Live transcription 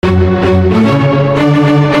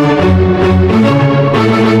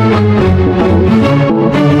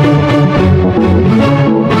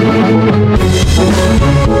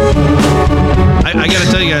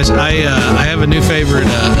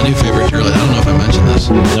if I mentioned this.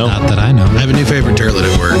 No. Not that I know. I have a new favorite toilet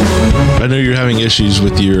at work. I know you're having issues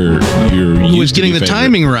with your Was getting the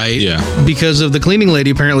timing right. Yeah. Because of the cleaning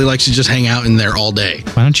lady apparently likes to just hang out in there all day.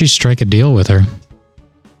 Why don't you strike a deal with her?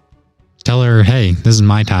 Tell her, hey, this is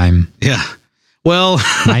my time. Yeah. Well,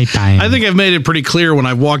 My time. I think I've made it pretty clear when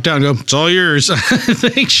I've walked out and go, it's all yours. I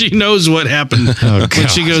think she knows what happened when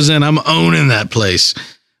she goes in. I'm owning that place.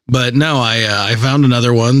 But no, I found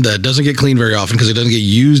another one that doesn't get cleaned very often because it doesn't get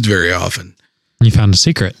used very often. You found a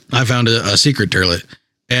secret. I found a secret toilet.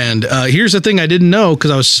 And here's the thing I didn't know because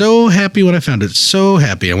I was so happy when I found it. So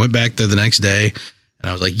happy. I went back there the next day and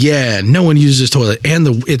I was like, yeah, no one uses this toilet.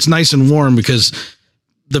 And it's nice and warm because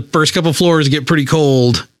the first couple floors get pretty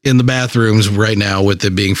cold in the bathrooms right now with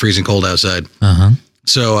it being freezing cold outside. Uh-huh.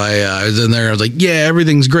 So I was in there. I was like, yeah,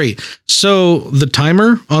 everything's great. So the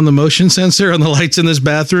timer on the motion sensor on the lights in this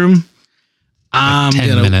bathroom, 10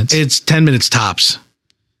 minutes. It's 10 minutes tops.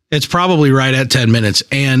 It's probably right at 10 minutes.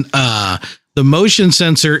 And the motion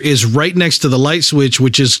sensor is right next to the light switch,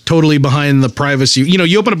 which is totally behind the privacy. You know,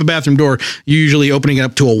 you open up a bathroom door, you're usually opening it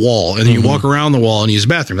up to a wall, and then you walk around the wall and use the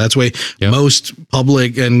bathroom. That's the way most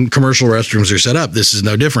public and commercial restrooms are set up. This is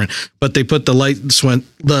no different. But they put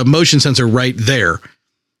the motion sensor right there.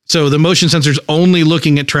 So the motion sensor is only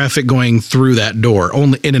looking at traffic going through that door,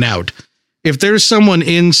 only in and out. If there's someone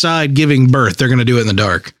inside giving birth, they're going to do it in the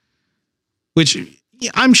dark, which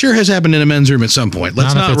I'm sure has happened in a men's room at some point.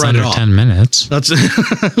 Let's not write it off. 10 minutes. That's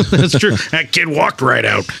true. That kid walked right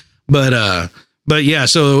out. But yeah,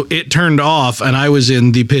 so it turned off and I was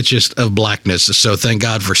in the pitchest of blackness. So thank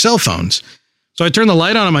God for cell phones. So I turn the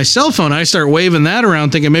light on my cell phone. I start waving that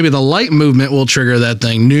around thinking maybe the light movement will trigger that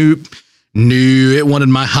thing. Nope. It wanted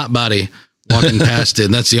my hot body walking past it.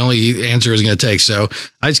 And that's the only answer it was going to take. So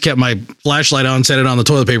I just kept my flashlight on, set it on the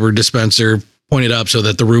toilet paper dispenser, pointed up so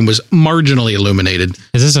that the room was marginally illuminated.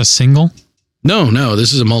 Is this a single? No,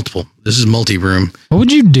 this is a multiple. This is multi-room. What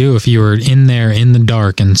would you do if you were in there in the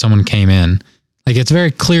dark and someone came in? Like, it's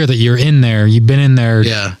very clear that you're in there. You've been in there.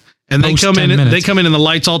 Yeah. And they come in and the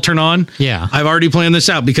lights all turn on. Yeah. I've already planned this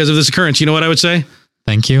out because of this occurrence. You know what I would say?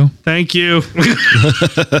 Thank you. Thank you.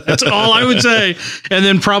 That's all I would say. And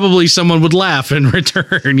then probably someone would laugh in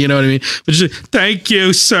return. You know what I mean? But just, thank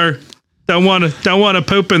you, sir. Don't want to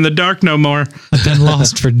poop in the dark no more. I've been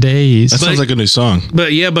lost for days. That sounds like a new song.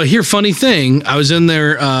 But here, funny thing. I was in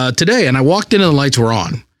there today and I walked in and the lights were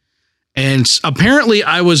on. And apparently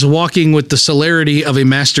I was walking with the celerity of a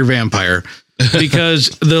master vampire because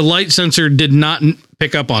the light sensor did not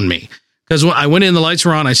pick up on me. Because when I went in, the lights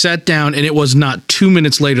were on, I sat down, and it was not 2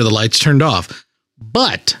 minutes later, the lights turned off.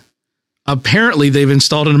 But apparently they've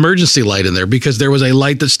installed an emergency light in there because there was a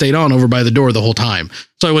light that stayed on over by the door the whole time.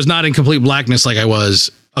 So I was not in complete blackness like I was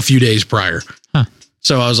a few days prior. Huh.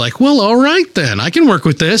 So I was like, well, all right, then I can work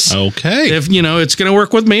with this. Okay. If, it's going to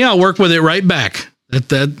work with me, I'll work with it right back.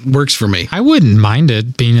 That works for me. I wouldn't mind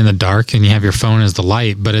it being in the dark and you have your phone as the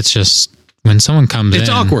light, but it's just when someone comes in. It's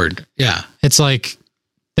awkward. Yeah. It's like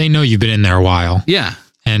they know you've been in there a while. Yeah.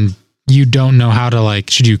 And you don't know how to,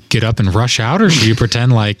 should you get up and rush out or should you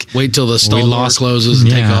pretend like... Wait till the stall door closes and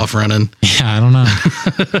take off running? Yeah, I don't know.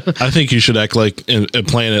 I think you should act like and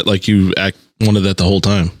plan it like you wanted that the whole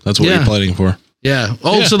time. That's what you're planning for. Yeah.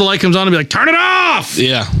 So the light comes on and be like, turn it off.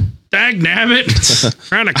 Yeah. Dag nabbit.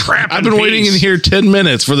 Trying to crap. I've been waiting in here 10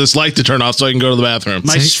 minutes for this light to turn off so I can go to the bathroom.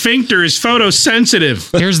 My sphincter is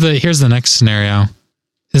photosensitive. Here's the next scenario.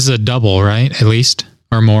 This is a double, right? At least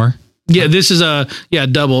or more. Yeah, this is a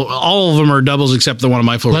double. All of them are doubles except the one on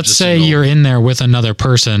my floor. Let's say you're in there with another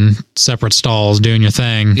person, separate stalls, doing your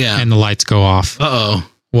thing, and the lights go off. Uh-oh.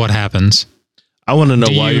 What happens? I want to know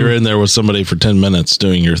why you're in there with somebody for 10 minutes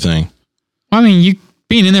doing your thing. I mean,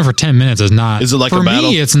 being in there for 10 minutes is not. Is it like for a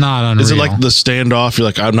battle? Me, it's not unreal. Is it like the standoff? You're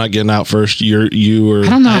like, I'm not getting out first. You were. I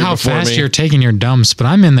don't know how fast you're taking your dumps, but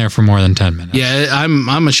I'm in there for more than 10 minutes. Yeah,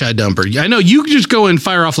 I'm a shy dumper. I know you just go and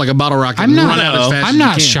fire off like a bottle rocket. And run out as fast I'm as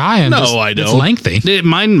not you can. shy. I don't. It's lengthy.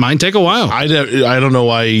 Mine take a while. I don't know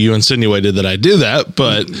why you insinuated that I do that,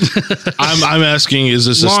 but I'm asking: is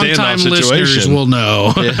this a standoff situation? Listeners will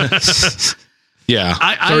know. Yeah,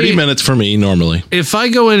 30 minutes for me normally. If I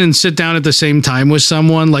go in and sit down at the same time with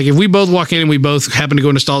someone, like if we both walk in and we both happen to go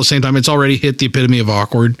into stall at the same time, it's already hit the epitome of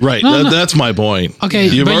awkward. Right. That's my point. Okay.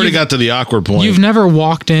 You've already got to the awkward point. You've never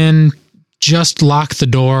walked in, just lock the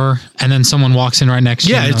door, and then someone walks in right next to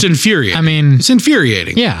you. Yeah, it's infuriating. I mean, it's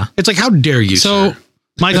infuriating. Yeah. It's like, how dare you, sir?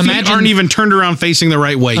 My feet aren't even turned around facing the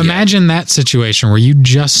right way Imagine that situation where you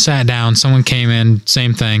just sat down, someone came in,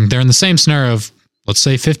 same thing. They're in the same scenario of, let's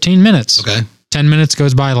say, 15 minutes. Okay. 10 minutes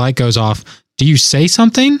goes by, light goes off. Do you say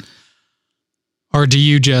something? Or do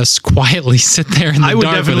you just quietly sit there in the I would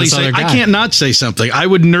dark definitely with this say, other guy? I can't not say something. I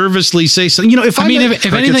would nervously say something. If if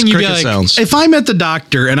anything, you'd be like, sounds. if I'm at the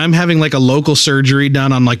doctor and I'm having like a local surgery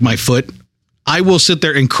done on like my foot, I will sit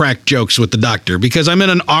there and crack jokes with the doctor because I'm in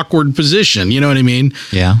an awkward position. You know what I mean?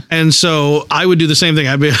 yeah. And so I would do the same thing.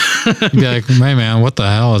 I'd be, You'd be like, hey man, what the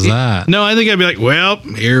hell is that? no, I think I'd be like, well,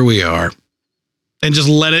 here we are. And just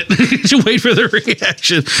let it, just wait for the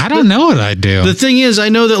reaction. I don't know what I'd do. The thing is, I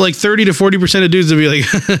know that like 30 to 40% of dudes would be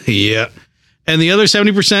like, yeah. And the other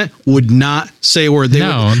 70% would not say a word.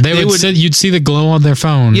 They would sit, you'd see the glow on their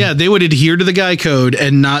phone. Yeah, they would adhere to the guy code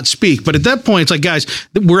and not speak. But at that point, it's like, guys,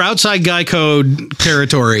 we're outside guy code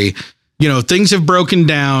territory. Things have broken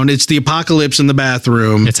down. It's the apocalypse in the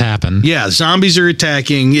bathroom. It's happened. Yeah, zombies are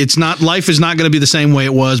attacking. Life is not going to be the same way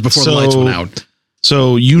it was before the lights went out.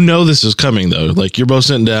 So this is coming though. Like you're both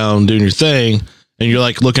sitting down doing your thing, and you're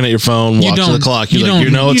like looking at your phone, watching the clock. You're like,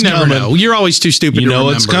 it's never coming. Know. You're always too stupid. You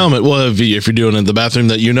know it's coming. Well, if you're doing it in the bathroom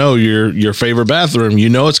that your favorite bathroom,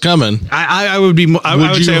 it's coming. I would be. I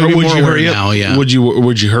would say I would you hurry up now? Yeah. Would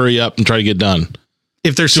you hurry up and try to get done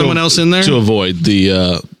if there's someone else in there to avoid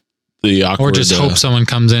the awkward, or just hope someone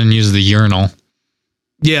comes in and uses the urinal.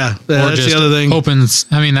 Yeah, that's the other thing. Opens.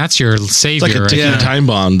 I mean, that's your savior. It's like a ticking time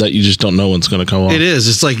bomb that you just don't know when's going to come off. It is.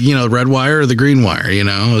 It's like red wire or the green wire.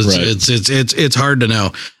 It's hard to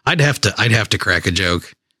know. I'd have to crack a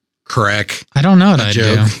joke. I don't know what I'd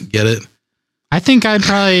do. Get it? I think I'd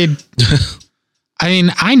probably. I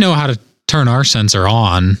mean, I know how to turn our sensor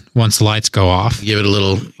on once the lights go off. Give it a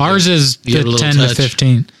little. Ours is 10 to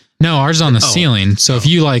 15. No, ours is on the ceiling. So if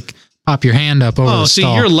you pop your hand up over the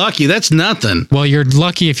stall. You're lucky. That's nothing. Well, you're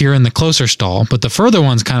lucky if you're in the closer stall, but the further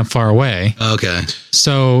one's kind of far away. Okay.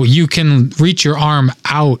 So you can reach your arm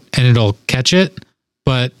out and it'll catch it.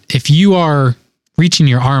 But if you are reaching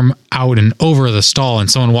your arm out and over the stall and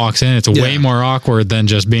someone walks in, it's way more awkward than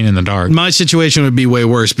just being in the dark. My situation would be way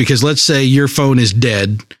worse because let's say your phone is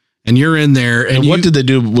dead. And you're in there, and what did they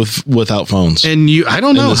do without phones? And I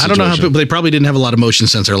don't know. I don't know how. But they probably didn't have a lot of motion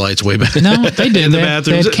sensor lights way back. No, they did. In the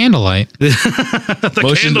bathrooms. They had candlelight.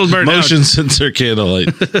 The candles burned out. Motion sensor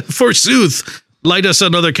candlelight. Forsooth, light us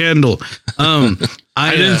another candle.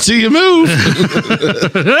 I didn't see you move.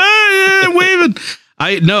 Waving.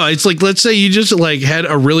 It's like, let's say you just had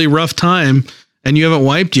a really rough time and you haven't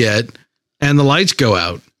wiped yet, and the lights go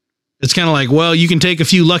out. It's kind of like, well, you can take a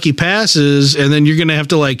few lucky passes and then you're going to have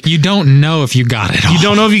to you don't know if you got it all. You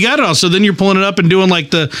don't know if you got it all. So then you're pulling it up and doing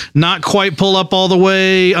the not quite pull up all the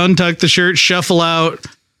way, untuck the shirt, shuffle out,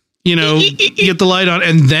 get the light on.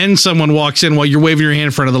 And then someone walks in while you're waving your hand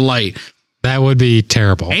in front of the light. That would be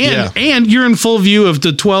terrible. And you're in full view of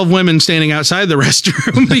the 12 women standing outside the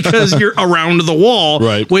restroom because you're around the wall,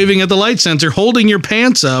 waving at the light sensor, holding your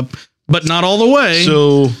pants up, but not all the way.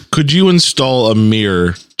 So could you install a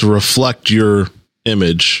mirror to reflect your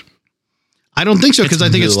image? I don't think so because I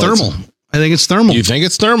think it's thermal. I think it's thermal. You think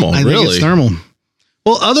it's thermal? I think it's thermal.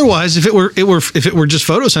 Well, otherwise, if it were just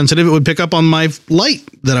photosensitive, it would pick up on my light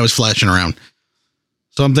that I was flashing around.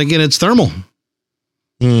 So I'm thinking it's thermal.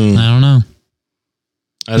 I don't know.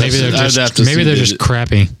 Maybe they're just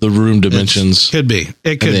crappy. The room dimensions could be.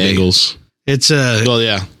 It could be angles. It's well,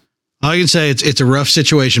 yeah. I can say it's a rough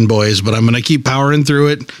situation, boys, but I'm going to keep powering through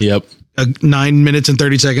it. Yep. 9 minutes and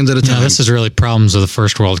 30 seconds at a time. No, this is really problems of the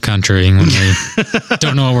first world country when we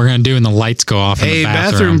don't know what we're going to do and the lights go off in the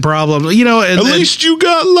bathroom problem. At least you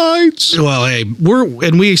got lights. Well, hey,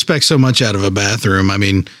 we expect so much out of a bathroom. I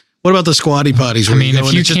mean, what about the squatty potties?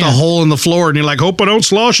 If it's just a hole in the floor and you're like, hope I don't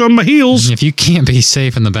slosh on my heels. If you can't be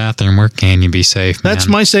safe in the bathroom, where can you be safe? That's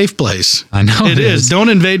my safe place. I know it is. Don't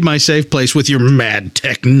invade my safe place with your mad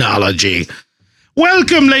technology.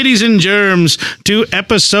 Welcome, ladies and germs, to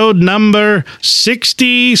episode number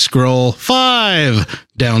 60, scroll 5,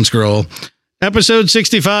 down scroll. Episode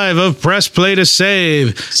 65 of Press Play to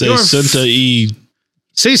Save. 65.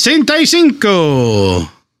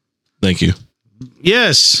 Thank you.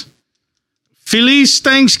 Yes. Feliz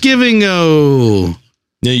Thanksgiving. Oh.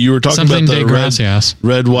 Yeah, you were talking about the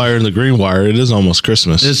red wire and the green wire. It is almost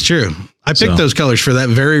Christmas. It's true. I picked those colors for that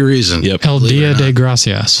very reason. Yep. El Dia de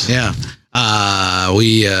Gracias. Yeah.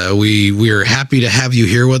 We're happy to have you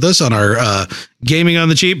here with us on our Gaming on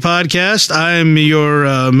the Cheap podcast. I'm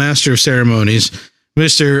your master of ceremonies,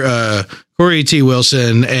 Mr. Corey T.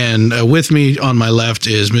 Wilson, and with me on my left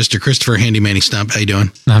is Mr. Christopher Handymanny Stump. How you doing?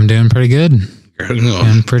 I'm doing pretty good.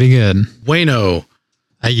 I'm pretty good. Bueno.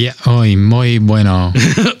 Yeah. Oy, muy bueno.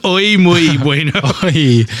 Oy, muy bueno.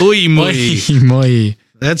 Oy, muy.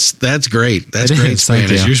 That's great. That's great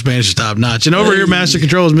Spanish. Your Spanish is top notch. And over here, Master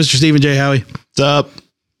Control is Mr. Stephen J. Howie. What's up?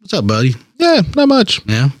 What's up, buddy? Yeah, not much.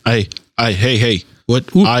 Yeah. I Hey.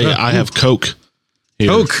 What? I have Coke.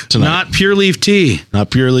 Coke, tonight. not Pure Leaf tea. Not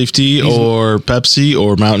Pure Leaf tea or Pepsi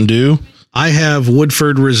or Mountain Dew. I have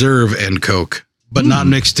Woodford Reserve and Coke, but not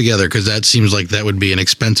mixed together because that seems like that would be an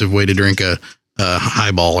expensive way to drink a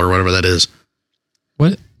highball or whatever that is.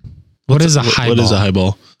 What is a highball? What is a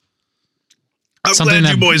highball? I'm glad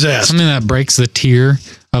you boys asked. Something that breaks the tier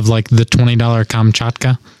of like the $20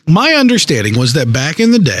 Kamchatka. My understanding was that back in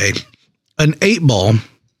the day, an 8-ball,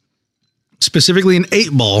 specifically an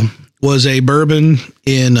 8-ball, was a bourbon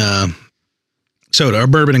in soda, or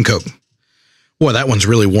bourbon and Coke. Boy, that one's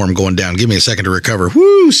really warm going down. Give me a second to recover.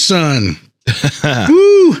 Woo, son.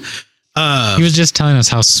 Woo. He was just telling us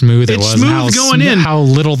how smooth it was. Smooth going in. How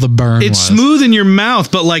little the burn was. It's smooth in your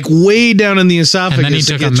mouth, but like way down in the esophagus. And then he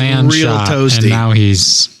took a man real shot, toasty. and now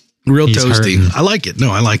he's toasty. Hurting. I like it.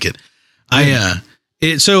 No, I like it. My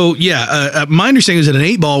understanding is that an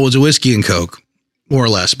 8-ball was a whiskey and Coke, more or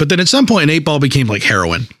less. But then at some point, an 8-ball became like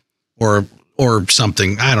heroin or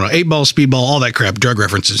something. I don't know. 8-ball, speedball, all that crap, drug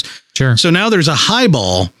references. Sure. So now there's a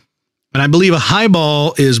highball, and I believe a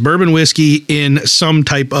highball is bourbon whiskey in some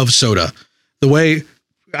type of soda. The way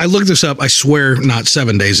I looked this up, I swear not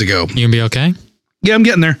 7 days ago. You gonna be okay? Yeah, I'm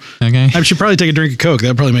getting there. Okay. I should probably take a drink of Coke.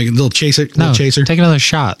 That'll probably make a little chaser. Take another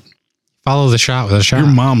shot. Follow the shot with a shot. Your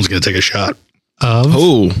mom's going to take a shot. Of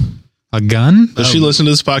a gun? Does she listen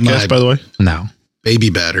to this podcast, by the way? No. Baby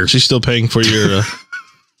batter. She's still paying for your...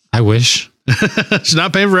 I wish. She's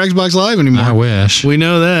not paying for Xbox Live anymore. I wish. We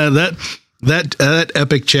know that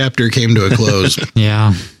epic chapter came to a close.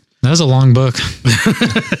 Yeah. That was a long book.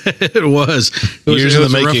 It was. Years it in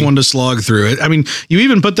was the a rough making. one to slog through it. I mean, you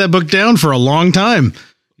even put that book down for a long time.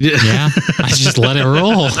 Yeah. I just let it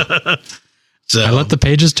roll. So I let the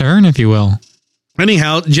pages turn, if you will.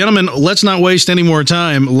 Anyhow, gentlemen, let's not waste any more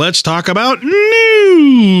time. Let's talk about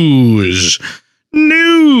news.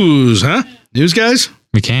 News, huh? News guys?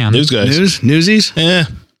 We can. News guys. Newsies? Is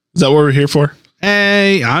that what we're here for?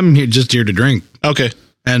 Hey, I'm just here to drink. Okay.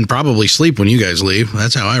 And probably sleep when you guys leave.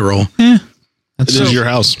 That's how I roll. This is your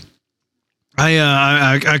house.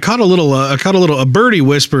 I caught a birdie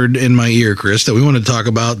whispered in my ear, Chris, that we want to talk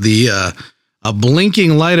about a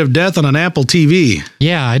blinking light of death on an Apple TV.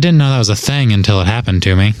 Yeah, I didn't know that was a thing until it happened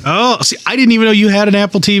to me. Oh, see, I didn't even know you had an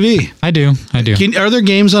Apple TV. I do. Are there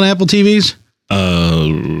games on Apple TVs?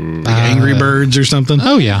 Like Angry Birds or something?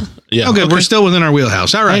 Oh, yeah. Yeah. Okay, we're still within our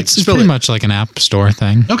wheelhouse. All right. It's pretty much like an App Store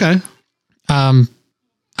thing. Okay.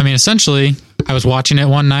 I mean, essentially, I was watching it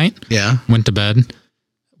one night. Yeah. Went to bed.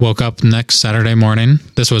 Woke up next Saturday morning.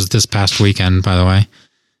 This was this past weekend, by the way.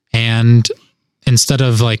 And instead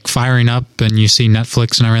of like firing up and you see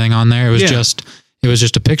Netflix and everything on there, it was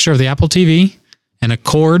just a picture of the Apple TV and a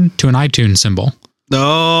cord to an iTunes symbol.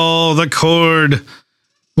 Oh, the cord.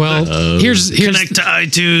 Well, here's connect to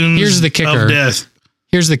iTunes. Here's the kicker. Of death.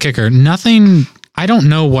 Here's the kicker. Nothing. I don't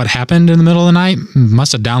know what happened in the middle of the night.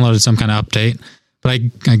 Must have downloaded some kind of update. But I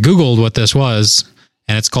Googled what this was,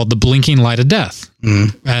 and it's called the blinking light of death.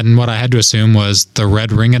 And what I had to assume was the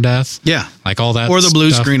red ring of death. Yeah. Like all that. Or the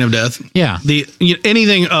blue stuff. screen of death. Yeah.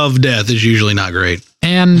 Anything of death is usually not great.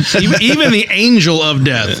 And even the angel of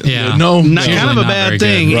death. Yeah. No. Not kind of a bad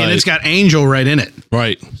thing. Right. And it's got angel right in it.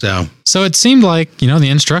 Right. So it seemed like, the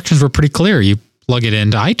instructions were pretty clear. You plug it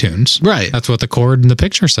into iTunes. Right. That's what the cord in the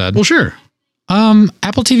picture said. Well, sure.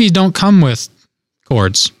 Apple TVs don't come with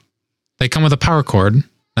cords. They come with a power cord.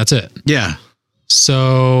 That's it. Yeah.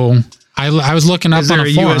 So I was looking up Is on there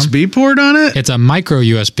a a forum. USB port on it? It's a micro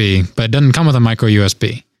USB, but it doesn't come with a micro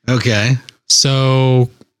USB. Okay.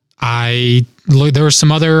 So there were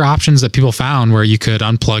some other options that people found where you could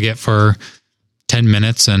unplug it for 10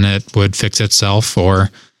 minutes and it would fix itself.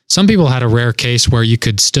 Or some people had a rare case where you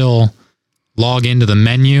could still log into the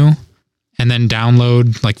menu and then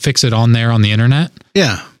download, fix it on there on the internet.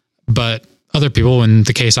 Yeah. But other people, in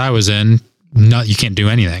the case I was in, you can't do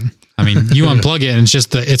anything. I mean, you unplug it and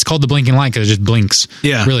it's called the blinking light because it just blinks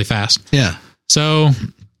really fast. Yeah. So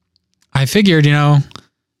I figured,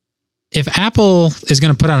 if Apple is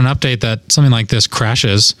going to put out an update that something like this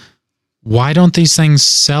crashes, why don't these things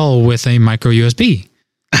sell with a micro USB?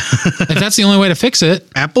 If that's the only way to fix it.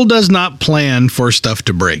 Apple does not plan for stuff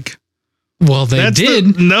to break. Well, they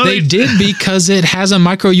did. They did because it has a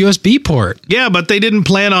micro USB port. Yeah, but they didn't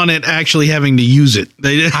plan on it actually having to use it.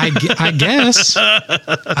 They did. I guess.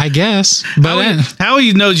 But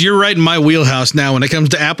Howie knows you're right in my wheelhouse now when it comes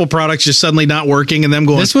to Apple products just suddenly not working and them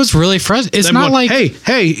going. This was really frustrating. It's not going, like,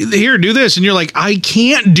 hey, here, do this, and you're like, I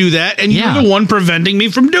can't do that, and you're the one preventing me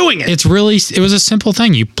from doing it. It was a simple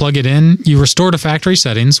thing. You plug it in, you restore to factory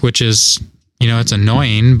settings, which is, it's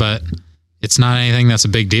annoying, but It's not anything that's a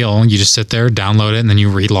big deal. You just sit there, download it, and then you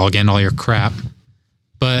re-log in all your crap.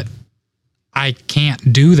 But I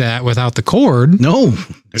can't do that without the cord. No,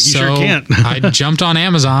 you sure can't. I jumped on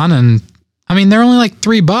Amazon, and I mean, they're only like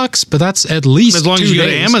 $3, but that's at least as long 2 as you days.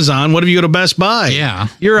 go to Amazon. What if you go to Best Buy? Yeah,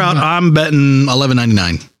 you're out. I'm betting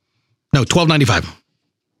 $11.99. No,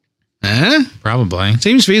 $12.95. Probably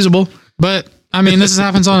seems feasible. But I mean, this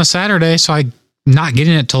happens on a Saturday, so I'm not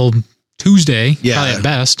getting it till Tuesday, probably at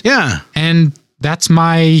best. Yeah, and that's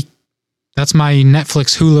my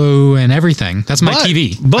Netflix, Hulu, and everything. That's my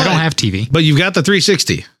TV. I don't have TV. But you've got the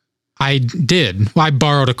 360. I did. I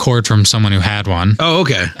borrowed a cord from someone who had one. Oh,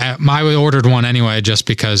 okay. I ordered one anyway, just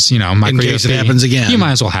because, micro in case it happens again. You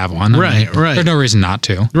might as well have one. Right. There's no reason not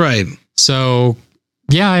to. Right. So,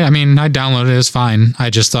 yeah, I mean, I downloaded it. It's fine. I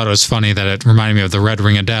just thought it was funny that it reminded me of the Red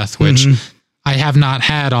Ring of Death, which I have not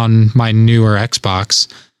had on my newer Xbox.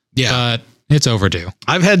 Yeah. But it's overdue.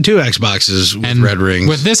 I've had 2 Xboxes with Red Rings.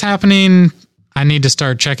 With this happening, I need to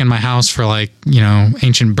start checking my house for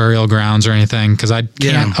ancient burial grounds or anything, because I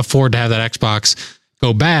can't afford to have that Xbox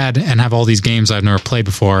go bad and have all these games I've never played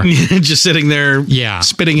before. Just sitting there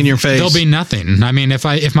spitting in your face. There'll be nothing. I mean, if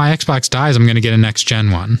my Xbox dies, I'm going to get a next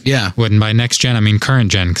gen one. Yeah. When by next gen, I mean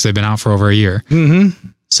current gen, because they've been out for over a year. Mm-hmm.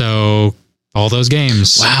 So all those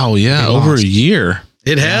games. Wow. Yeah. Over a year.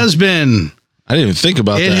 It has been. I didn't even think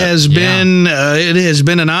about that. It has been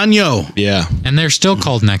an año. Yeah. And they're still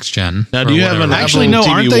called next gen. Now, do you have an actually no, TV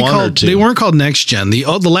aren't they called? They weren't called next gen. The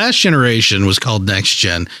last generation was called next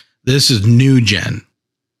gen. This is new gen.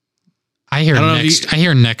 I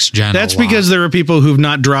hear next gen. That's because there are people who've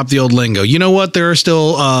not dropped the old lingo. You know what? There are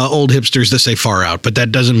still old hipsters that say far out, but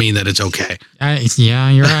that doesn't mean that it's okay. Yeah,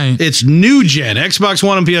 you're right. It's new gen. Xbox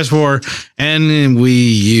One and PS4 and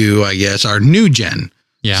Wii U, I guess, are new gen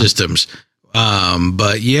systems.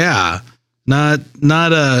 But yeah, I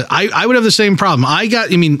would have the same problem. I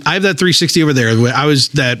have that 360 over there.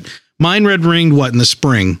 Mine red ringed in the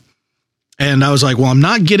spring. And I was like, well, I'm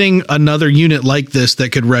not getting another unit like this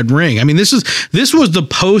that could red ring. I mean, this was the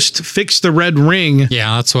post fix the red ring.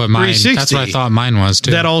 Yeah, that's what I thought mine was too.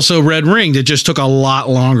 That also red ringed. It just took a lot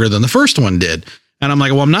longer than the first one did. And I'm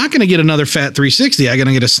like, well, I'm not going to get another fat 360. I'm going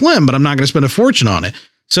to get a slim, but I'm not going to spend a fortune on it.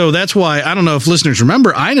 So that's why, I don't know if listeners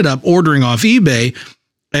remember, I ended up ordering off eBay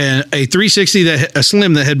a 360 a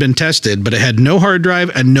slim that had been tested, but it had no hard drive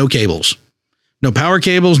and no cables, no power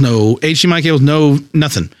cables, no HDMI cables, no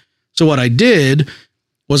nothing. So what I did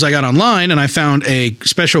was I got online and I found a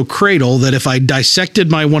special cradle that if I dissected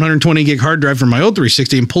my 120 gig hard drive from my old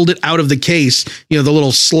 360 and pulled it out of the case, the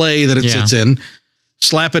little sleigh that it sits in,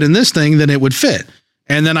 slap it in this thing, then it would fit.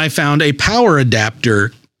 And then I found a power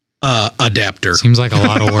adapter. Seems like a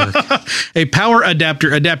lot of work. A power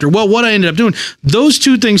adapter. Well, what I ended up doing, those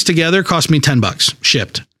two things together cost me $10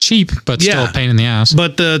 shipped. Cheap, but still a pain in the ass.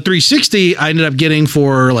 But the 360 I ended up getting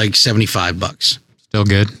for like $75. Still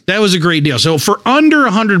good. That was a great deal. So for under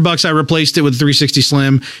 $100, I replaced it with 360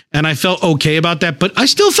 Slim, and I felt okay about that, but I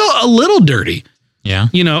still felt a little dirty. Yeah.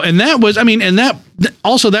 And that was,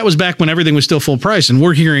 that was back when everything was still full price, and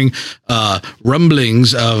we're hearing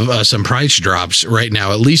rumblings of some price drops right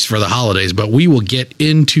now, at least for the holidays, but we will get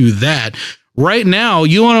into that right now.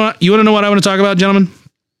 You want to know what I want to talk about, gentlemen?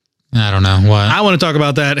 I don't know what. I want to talk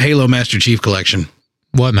about that Halo Master Chief Collection.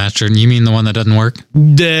 What Master? You mean the one that doesn't work?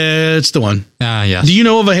 That's the one. Yes. Do you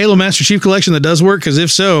know of a Halo Master Chief Collection that does work? Because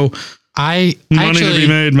if so, money to be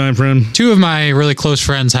made, my friend. 2 of my really close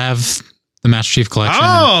friends have the Master Chief Collection.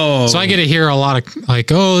 Oh, so I get to hear a lot of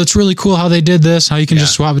it's really cool how they did this, how you can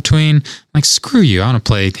just swap between. I'm like, screw you, I want to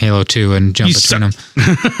play Halo 2 and jump between them.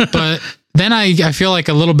 But then I feel like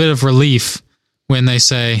a little bit of relief when they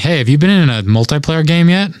say, hey, have you been in a multiplayer game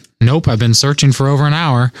yet? Nope, I've been searching for over an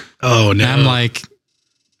hour. Oh, no. And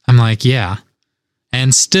I'm like, yeah.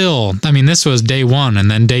 And still, this was day 1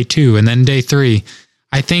 and then day 2 and then day 3.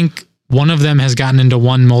 I think one of them has gotten into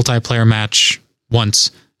one multiplayer match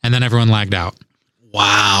once and then everyone lagged out.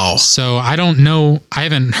 Wow. So I don't know. I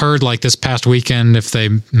haven't heard this past weekend if they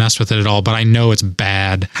messed with it at all, but I know it's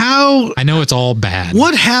bad. I know it's all bad.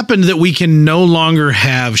 What happened that we can no longer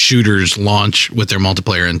have shooters launch with their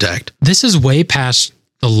multiplayer intact? This is way past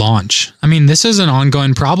the launch. This is an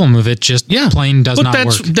ongoing problem of it just plain does not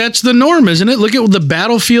work. That's the norm, isn't it? Look at the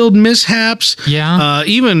Battlefield mishaps. Yeah.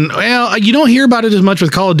 You don't hear about it as much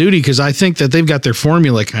with Call of Duty because I think that they've got their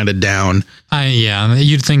formula kind of down.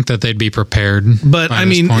 You'd think that they'd be prepared. But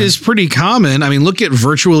it's pretty common. Look at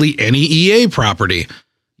virtually any EA property.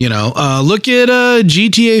 Look at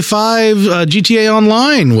GTA 5. GTA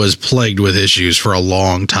Online was plagued with issues for a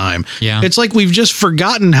long time. Yeah. It's like we've just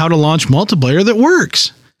forgotten how to launch multiplayer that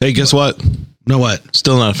works. Hey, guess what? No what?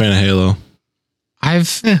 Still not a fan of Halo.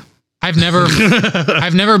 I've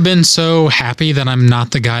never been so happy that I'm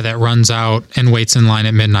not the guy that runs out and waits in line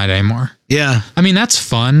at midnight anymore. Yeah. I mean, that's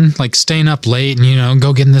fun, like staying up late and,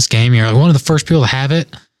 go get in this game. You're like one of the first people to have it.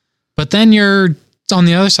 But then you're on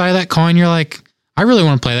the other side of that coin. You're like, I really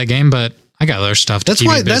want to play that game, but I got other stuff to keep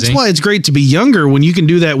me busy. That's why it's great to be younger when you can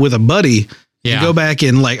do that with a buddy. Yeah. You go back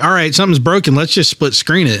and like, all right, something's broken. Let's just split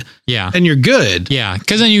screen it. Yeah. And you're good. Yeah.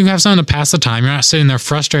 Because then you have something to pass the time. You're not sitting there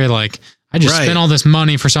frustrated like, I just spent all this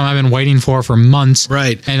money for something I've been waiting for months.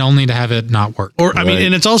 Right. And only to have it not work. Or, I mean,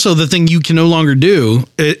 and it's also the thing you can no longer do.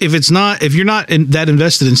 If you're not that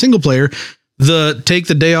invested in single player, take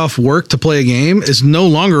the day off work to play a game is no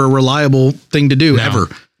longer a reliable thing to do ever.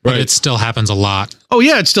 But it still happens a lot. Oh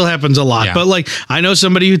yeah, it still happens a lot. Yeah. But like, I know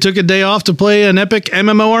somebody who took a day off to play an epic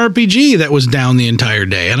MMORPG that was down the entire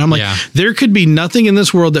day. And I'm like, there could be nothing in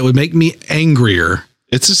this world that would make me angrier.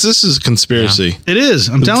 This is a conspiracy. Yeah. It is.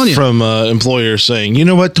 I'm telling you. From employers saying, you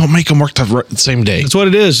know what? Don't make them work the same day. That's what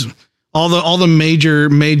it is. All the major,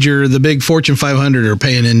 the big Fortune 500 are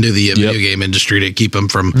paying into the video game industry to keep them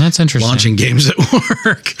from launching games at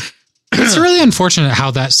work. It's really unfortunate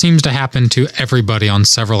how that seems to happen to everybody on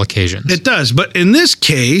several occasions. It does, but in this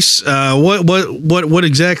case, what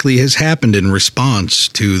exactly has happened in response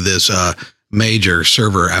to this major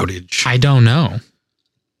server outage? I don't know.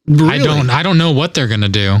 Really? I don't know what they're going to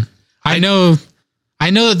do. I know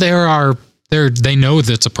that they know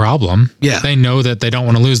that's a problem. Yeah. They know that they don't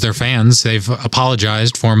want to lose their fans. They've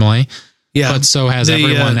apologized formally. Yeah. But so has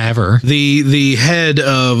everyone ever. The head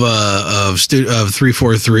of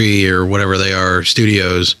 343 or whatever they are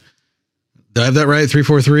studios. Did I have that right?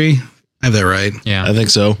 343? I have that right. Yeah. I think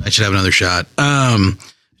so. I should have another shot.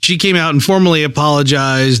 She came out and formally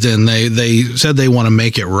apologized and they said they want to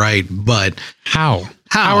make it right, but how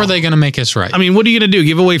are they going to make us right? I mean, what are you going to do?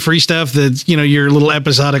 Give away free stuff that's, your little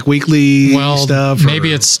episodic weekly stuff?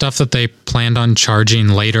 Maybe it's stuff that they planned on charging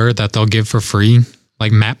later that they'll give for free.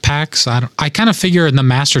 Like map packs. I kind of figure in the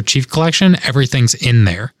Master Chief Collection, everything's in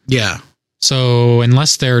there. Yeah. So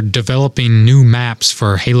unless they're developing new maps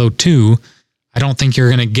for Halo 2, I don't think you're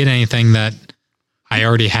going to get anything that I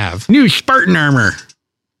already have. New Spartan armor.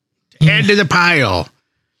 Add to the pile.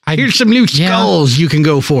 Here's some new skulls you can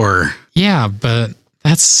go for. Yeah, but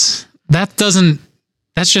that's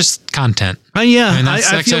just content. Yeah, I mean,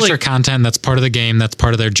 that's extra like content. That's part of the game. That's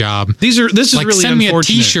part of their job. This is like, really send me a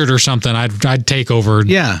T-shirt or something. I'd take over.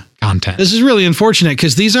 Content. This is really unfortunate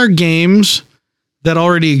because these are games that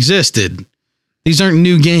already existed. These aren't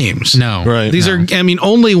new games. No, right? These are. I mean,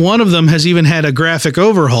 only one of them has even had a graphic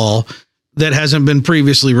overhaul that hasn't been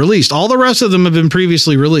previously released. All the rest of them have been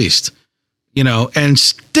previously released. And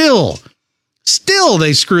still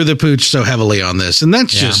they screw the pooch so heavily on this. And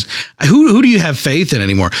that's just who do you have faith in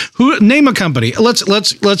anymore? Name a company. Let's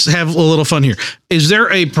have a little fun here. Is there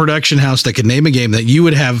a production house that could name a game that you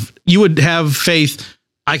would have faith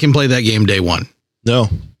I can play that game day one? No.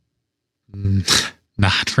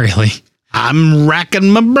 Not really. I'm racking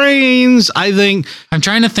my brains. I think I'm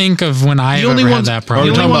trying to think of when I ever had that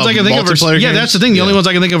problem. The only ones I can think of are that's the thing. The only ones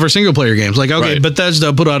I can think of are single player games. Like, okay,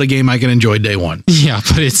 Bethesda put out a game I can enjoy day one. Yeah,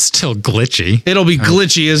 but it's still glitchy. It'll be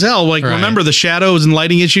glitchy as hell. Like, remember the shadows and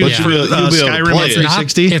lighting issues for Skyrim at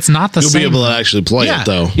 360? It's not the same. You'll be able to actually play it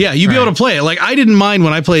though. Yeah, you'll be able to play it. Like, I didn't mind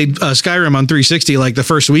when I played Skyrim on 360, like the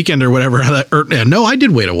first weekend or whatever. No, I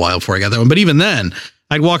did wait a while before I got that one. But even then,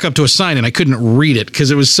 I'd walk up to a sign and I couldn't read it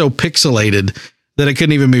because it was so pixelated that it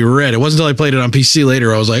couldn't even be read. It wasn't until I played it on PC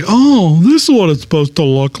later I was like, oh, this is what it's supposed to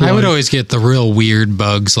look like. I would always get the real weird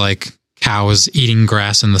bugs like cows eating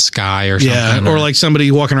grass in the sky or something. Yeah, or like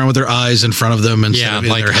somebody walking around with their eyes in front of them and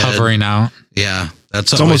like hovering out. Yeah,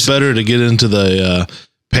 it's almost better to get into the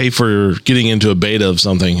pay for getting into a beta of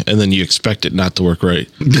something and then you expect it not to work right.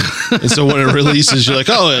 And so when it releases, you're like,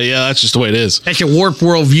 oh yeah, that's just the way it is. That's a warped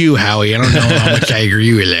worldview, Howie. I don't know how much I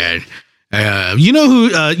agree with that.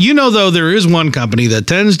 Though there is one company that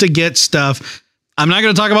tends to get stuff. I'm not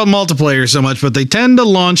going to talk about multiplayer so much, but they tend to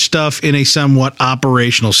launch stuff in a somewhat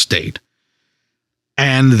operational state.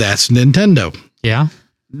 And that's Nintendo. Yeah.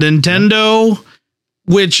 Nintendo,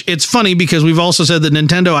 which it's funny because we've also said that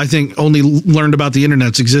Nintendo, I think, only learned about the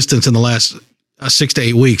internet's existence in the last 6 to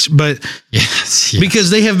 8 weeks, but because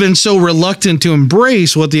they have been so reluctant to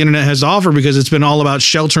embrace what the internet has to offer because it's been all about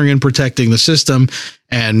sheltering and protecting the system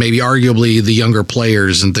and maybe arguably the younger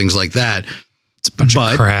players and things like that. It's a bunch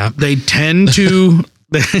of crap. They tend to,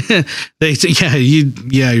 they say,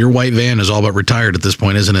 your white van is all but retired at this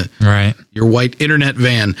point, isn't it? Right. Your white internet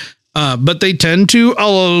van. But they tend to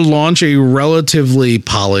launch a relatively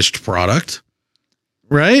polished product,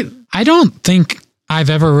 right? I don't think I've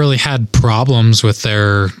ever really had problems with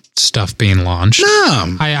their stuff being launched.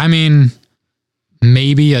 No. I mean,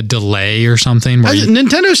 maybe a delay or something. Where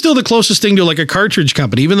Nintendo's still the closest thing to like a cartridge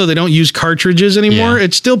company, even though they don't use cartridges anymore. Yeah.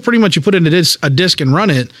 It's still pretty much you put in a disc and run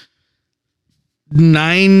it.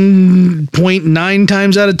 9.9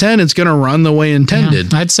 times out of 10, it's going to run the way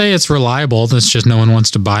intended. Yeah, I'd say it's reliable. It's just no one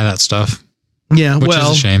wants to buy that stuff. Yeah, Which is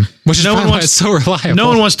a shame. Which is no one why wants it's so reliable. No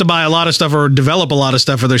one wants to buy a lot of stuff or develop a lot of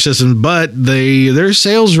stuff for their systems, but their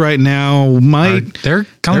sales right now they're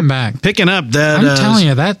coming back. picking up. That I'm telling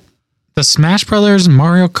you that the Smash Brothers,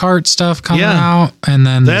 Mario Kart stuff coming out, and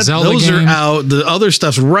then the Zelda those games, are out. The other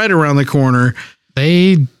stuff's right around the corner.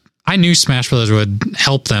 I knew Smash Brothers would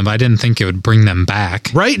help them, but I didn't think it would bring them back.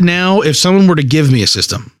 Right now, if someone were to give me a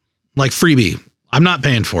system like freebie, I'm not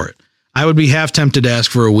paying for it. I would be half tempted to ask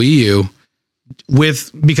for a Wii U.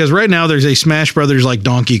 Because right now there's a Smash Brothers like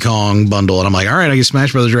Donkey Kong bundle, and I'm like, all right, I get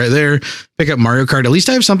Smash Brothers right there. Pick up Mario Kart. At least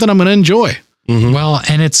I have something I'm going to enjoy. Mm-hmm. Well,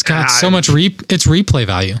 and it's got so much it's replay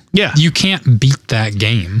value. Yeah, you can't beat that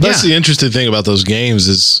game. That's the interesting thing about those games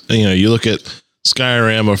is you look at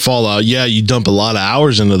Skyrim or Fallout. Yeah, you dump a lot of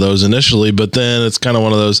hours into those initially, but then it's kind of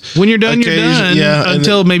one of those when you're done, you're done. Yeah,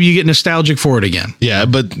 until maybe you get nostalgic for it again. Yeah,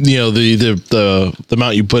 but the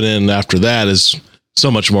amount you put in after that is so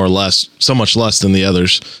much less than the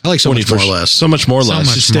others. I like so much more or less. So much more or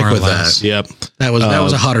less. Just stick with that. Yep. That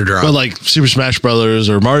was a hotter drop. But like Super Smash Brothers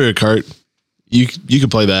or Mario Kart, you could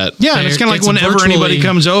play that. Yeah, and it's kind of like whenever anybody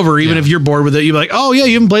comes over, even if you're bored with it, you're like, oh yeah,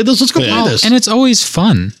 you haven't played this, let's go play this. And it's always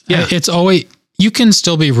fun. Yeah. It's always, you can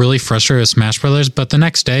still be really frustrated with Smash Brothers, but the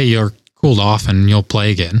next day you're cooled off and you'll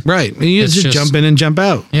play again. Right. And you just jump in and jump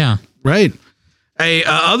out. Yeah. Right. Hey,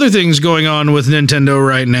 other things going on with Nintendo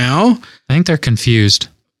right now. I think they're confused.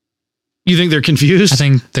 You think they're confused? I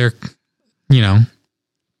think they're, I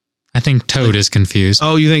think Toad is confused.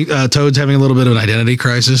 Oh, you think Toad's having a little bit of an identity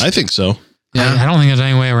crisis? I think so. Yeah. I don't think there's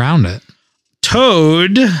any way around it.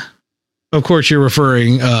 Toad, of course, you're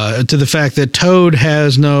referring to the fact that Toad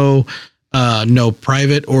has no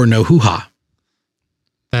private or no hoo-ha.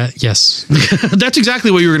 Yes. That's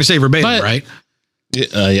exactly what you were going to say verbatim, right?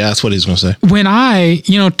 Yeah, that's what he's going to say. When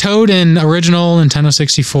Toad in original Nintendo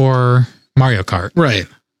 64 Mario Kart. Right.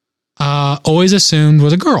 Always assumed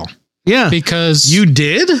was a girl. Yeah. Because you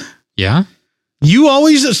did? Yeah. You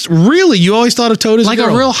always thought of Toad as like a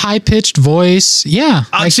girl. A real high pitched voice. Yeah.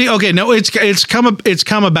 See. Okay. No, it's come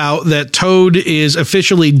about that Toad is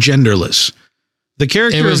officially genderless. The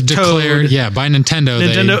character was of declared, Toad, by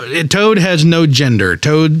Nintendo. Toad has no gender.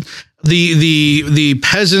 Toad, the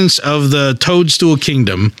peasants of the Toadstool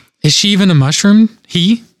Kingdom. Is she even a mushroom?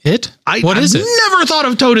 It? What is it? I've never thought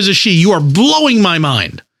of Toad as a she. You are blowing my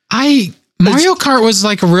mind. Mario Kart was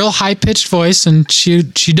like a real high pitched voice, and she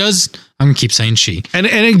does. I'm gonna keep saying she. And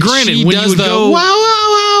granted, she when does you would go, wow,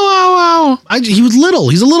 wow, wow, wow. He was little.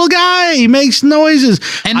 He's a little guy. He makes noises.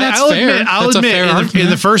 And that's fair. I'll admit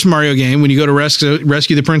in the first Mario game, when you go to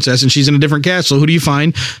rescue the princess and she's in a different castle, who do you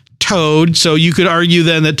find? Toad. So you could argue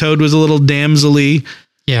then that Toad was a little damsel-y.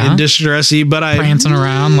 Yeah. And distressy, but I prancing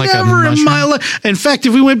around like a mushroom. In fact,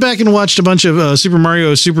 if we went back and watched a bunch of Super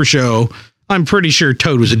Mario Super Show, I'm pretty sure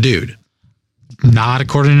Toad was a dude. Not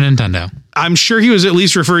according to Nintendo. I'm sure he was at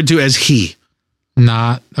least referred to as he.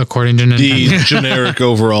 Not according to Nintendo. The generic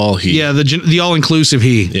overall he. Yeah, the all-inclusive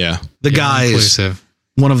he. Yeah. The guys. Inclusive.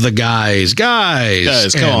 One of the guys,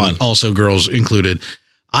 come on. Also girls included.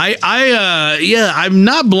 I'm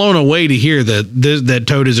not blown away to hear that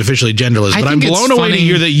Toad is officially genderless, but I'm blown away to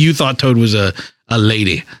hear that you thought Toad was a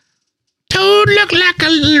lady. Toad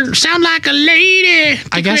sound like a lady.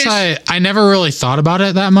 I guess I never really thought about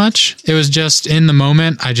it that much. It was just in the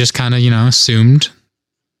moment, I just kind of, assumed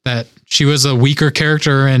that she was a weaker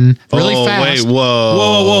character and really fast. Wait,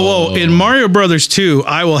 whoa. In Mario Brothers 2,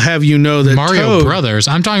 I will have you know that Mario Brothers.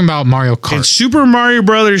 I'm talking about Mario Kart. In Super Mario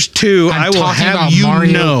Brothers 2, I will have you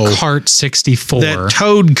know Kart 64 that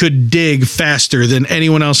Toad could dig faster than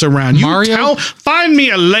anyone else around. Find me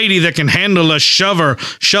a lady that can handle a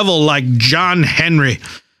shovel like John Henry.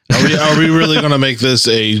 Are we really going to make this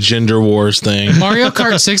a gender wars thing? Mario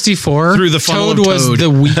Kart 64, through the funnel Toad was the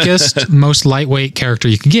weakest, most lightweight character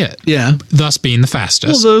you could get. Yeah. Thus being the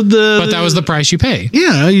fastest. Well, but that was the price you pay.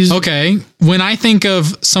 Yeah. Okay. When I think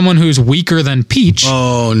of someone who's weaker than Peach.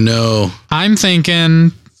 Oh, no. I'm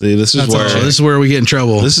thinking... See, this is where we get in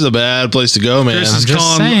trouble. This is a bad place to go, man. I'm just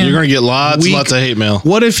saying. You're going to get lots of hate mail.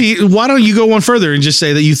 Why don't you go one further and just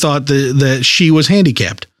say that you thought that she was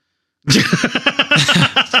handicapped?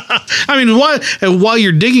 I mean, while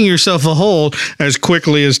you're digging yourself a hole as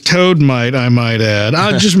quickly as Toad might, I might add,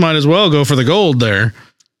 I just might as well go for the gold there.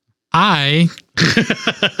 I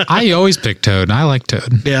I always pick Toad. I like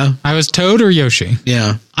Toad. Yeah. I was Toad or Yoshi.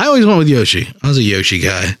 Yeah. I always went with Yoshi. I was a Yoshi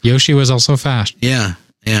guy. Yoshi was also fast. Yeah.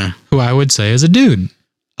 Yeah. Who I would say is a dude.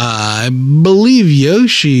 I believe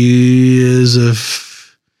Yoshi is a...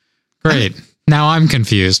 Great. Now I'm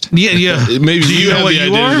confused. Yeah. Yeah. Maybe Do you know have what the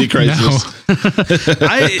you identity are? crisis.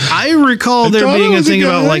 I recall there thought being I a was a thing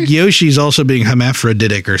about guy. like Yoshi's also being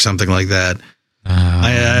hermaphroditic or something like that. No.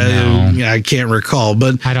 I can't recall,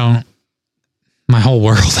 but I don't. My whole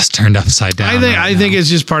world is turned upside down. I think it's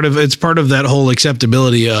just part of that whole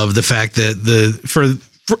acceptability of the fact that for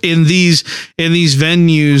in these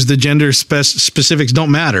venues the gender specifics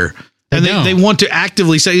don't matter, and they want to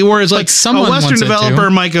actively say, whereas like a Western developer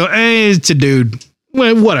might go, hey, it's a dude,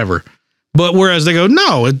 well, whatever. But whereas they go,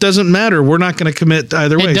 no, it doesn't matter. We're not going to commit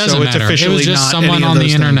either way. It doesn't so it's matter. officially It was just not someone any of on the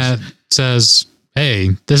those internet things. says,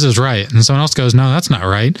 hey, this is right. And someone else goes, no, that's not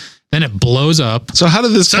right. Then it blows up. So how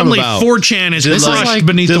did this Suddenly come about? 4chan is Did crushed like-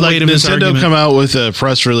 beneath Did the like weight of this Nintendo argument. come out with a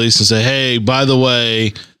press release and say, hey, by the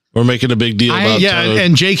way, we're making a big deal about Yeah, Toad.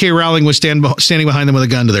 and J.K. Rowling was standing behind them with a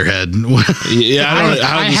gun to their head. Yeah,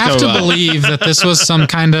 I have to believe that this was some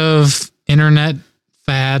kind of internet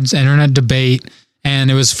fads, internet debate,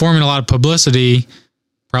 and it was forming a lot of publicity,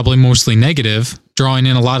 probably mostly negative, drawing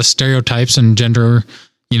in a lot of stereotypes and gender,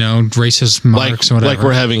 racist marks or whatever. like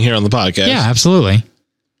we're having here on the podcast. Yeah, absolutely.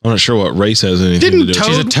 I'm not sure what race has anything to do with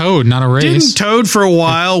She's it. a toad, not a race. Didn't Toad for a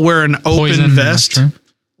while wear an open Poison vest? mushroom.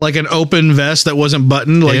 Like an open vest that wasn't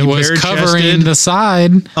buttoned? Like It was covering the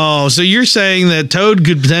side. Oh, so you're saying that Toad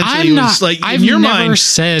could potentially I've in your never mind,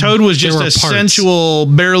 said Toad was there just were a parts. sensual,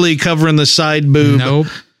 barely covering the side boob Nope.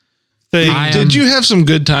 thing. Did you have some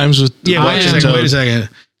good times with Yeah, wait a watching second. Toad? Wait a second. Did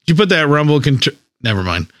you put that rumble control? Never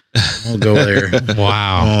mind. We'll go there.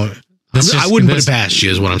 Wow. Oh, This I is- wouldn't put this- it past you,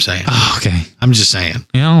 is what I'm saying. Oh, okay. I'm just saying.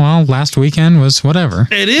 Last weekend was whatever.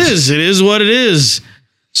 It is. It is what it is.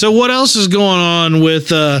 So what else is going on with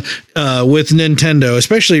Nintendo,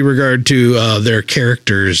 especially in regard to their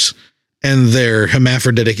characters and their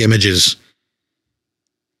hermaphroditic images?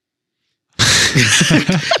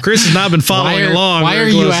 Chris has not been following along. Why are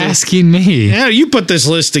very you closely. asking me? Yeah, you put this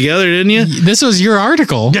list together, didn't you? This was your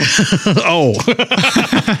article. Oh,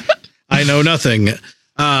 I know nothing.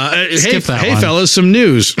 Skip that hey, one. fellas, some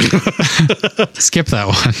news. Skip that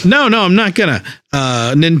one. No, I'm not gonna.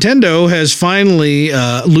 Nintendo has finally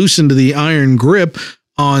loosened the iron grip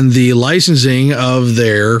on the licensing of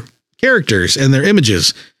their characters and their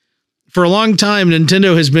images. For a long time,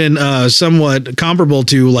 Nintendo has been somewhat comparable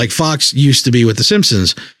to like Fox used to be with The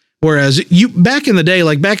Simpsons. Whereas back in the day of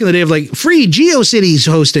like free GeoCities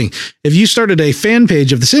hosting, if you started a fan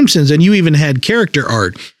page of The Simpsons and you even had character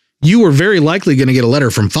art, you were very likely going to get a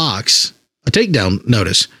letter from Fox, a takedown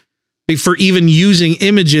notice, for even using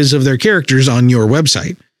images of their characters on your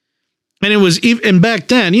website. And it was, and back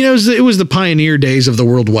then, it was the pioneer days of the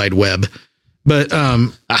World Wide Web. But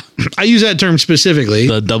I use that term specifically.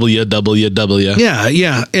 The WWW.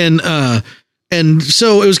 Yeah. And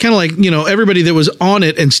so it was kind of like, everybody that was on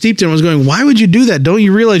it and steeped in it was going, why would you do that? Don't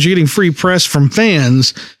you realize you're getting free press from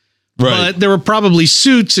fans? Right. But there were probably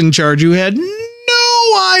suits in charge who had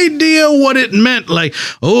no idea what it meant. Like,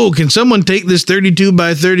 oh, can someone take this 32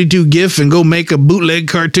 by 32 GIF and go make a bootleg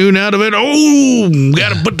cartoon out of it? Oh,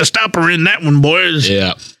 got to put the stopper in that one, boys.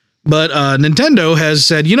 Yeah. But Nintendo has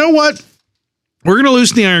said, you know what? We're going to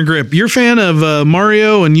loosen the iron grip. You're a fan of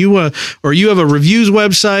Mario and you have a reviews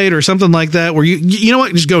website or something like that where you know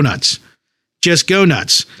what? Just go nuts. Just go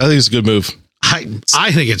nuts. I think it's a good move. I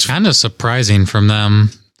think it's Kind of surprising from them,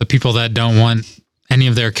 the people that don't want any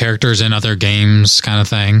of their characters in other games kind of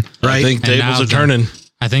thing. right. I think And tables now are turning.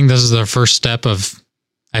 I think this is the first step of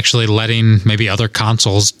actually letting maybe other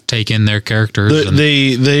consoles take in their characters.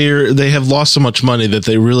 They have lost so much money that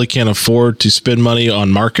they really can't afford to spend money on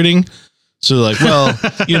marketing. So they're like, well,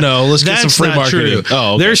 let's get some That's free not marketing. true.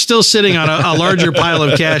 Oh, okay. They're still sitting on a larger pile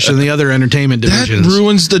of cash than the other entertainment that divisions.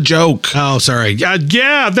 ruins the joke. Oh, sorry.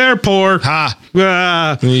 Yeah, they're poor. Ha.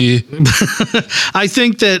 I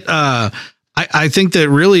think that I think that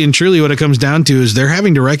really and truly what it comes down to is they're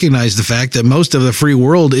having to recognize the fact that most of the free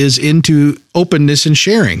world is into openness and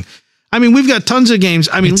sharing. I mean, we've got tons of games.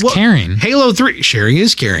 I mean, It's caring. Halo 3, sharing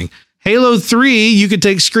is caring. Halo 3, you could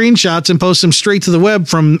take screenshots and post them straight to the web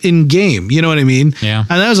from in game. You know what I mean? Yeah.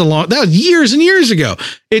 And that was years and years ago.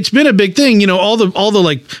 It's been a big thing. All the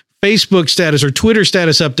like Facebook status or Twitter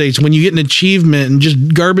status updates when you get an achievement and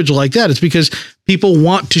just garbage like that. It's because people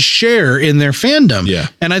want to share in their fandom. Yeah.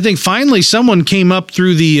 And I think finally someone came up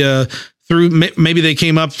through the maybe they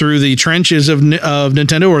came up through the trenches of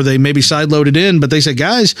Nintendo, or they maybe sideloaded in, but they said,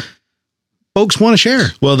 guys, folks want to share.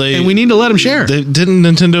 Well, and we need to let them share. Didn't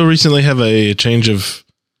Nintendo recently have a change of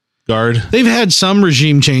guard? They've had some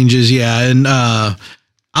regime changes, yeah, and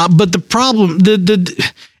but the problem,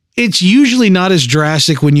 it's usually not as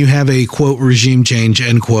drastic when you have a quote regime change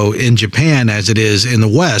end quote in Japan as it is in the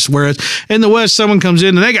West. Whereas in the West, someone comes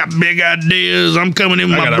in and they got big ideas. I'm coming in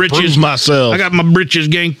with my britches. Myself. I got my britches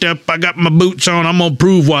ganked up. I got my boots on. I'm gonna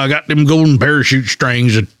prove why I got them golden parachute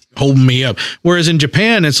strings that holding me up. Whereas in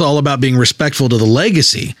Japan, it's all about being respectful to the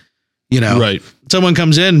legacy. You know, right? Someone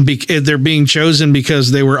comes in, they're being chosen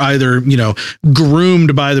because they were either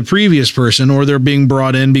groomed by the previous person, or they're being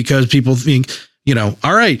brought in because people think,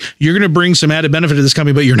 all right, you're going to bring some added benefit to this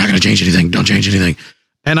company, but you're not going to change anything. Don't change anything.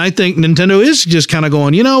 And I think Nintendo is just kind of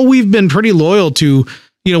going, we've been pretty loyal to,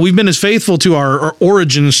 we've been as faithful to our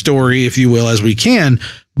origin story, if you will, as we can.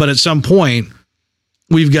 But at some point,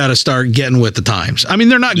 we've got to start getting with the times. I mean,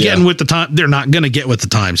 they're not getting with the time. They're not going to get with the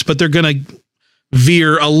times, but they're going to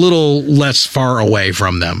veer a little less far away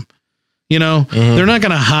from them. They're not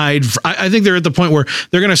going to hide. I think they're at the point where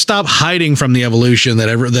they're going to stop hiding from the evolution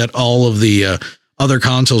that all of the other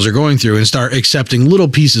consoles are going through and start accepting little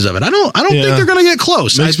pieces of it. I don't think they're going to get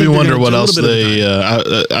close. Makes me wonder what else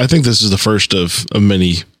I think this is the first of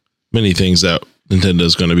many things that Nintendo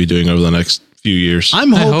is going to be doing over the next few years.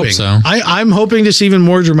 I'm hoping. I hope so. I'm hoping to see even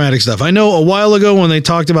more dramatic stuff. I know a while ago when they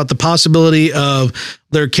talked about the possibility of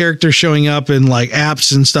their characters showing up in like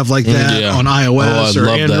apps and stuff like that on iOS or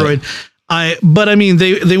Android. But I mean,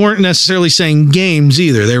 they weren't necessarily saying games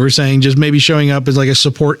either. They were saying just maybe showing up as like a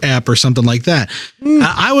support app or something like that.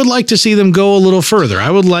 I would like to see them go a little further.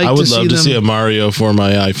 I would love to see a Mario for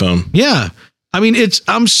my iPhone. Yeah. I mean,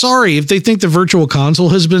 I'm sorry if they think the virtual console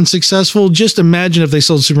has been successful. Just imagine if they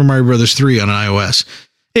sold Super Mario Brothers 3 on an iOS.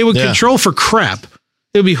 It would control for crap.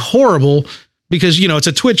 It would be horrible because, it's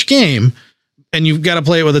a Twitch game and you've got to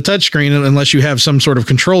play it with a touchscreen unless you have some sort of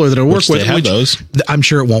controller that'll work with it. Those. I'm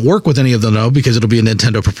sure it won't work with any of them, though, because it'll be a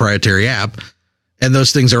Nintendo proprietary app. And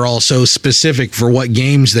those things are all so specific for what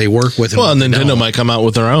games they work with. Well, Nintendo might come out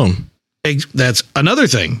with their own. That's another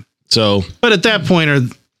thing. So, but at that point,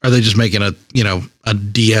 are they just making a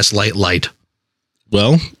DS Lite?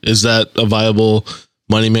 Well, is that a viable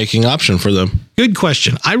money-making option for them? Good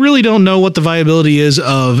question. I really don't know what the viability is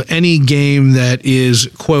of any game that is,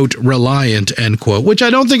 quote, reliant, end quote, which I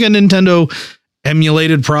don't think a Nintendo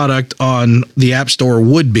emulated product on the App Store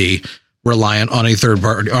would be reliant on a third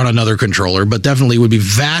party, on another controller, but definitely would be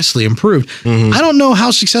vastly improved. I don't know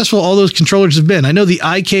how successful all those controllers have been. I know the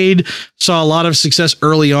iCade saw a lot of success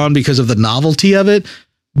early on because of the novelty of it.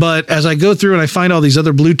 But as I go through and I find all these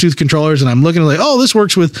other Bluetooth controllers and I'm looking like, oh, this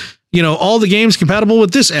works with, all the games compatible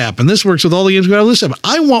with this app. And this works with all the games compatible with this app.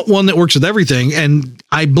 I want one that works with everything. And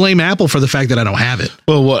I blame Apple for the fact that I don't have it.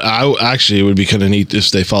 Well, it would be kind of neat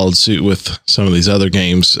if they followed suit with some of these other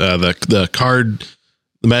games. The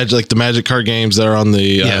Magic card games that are on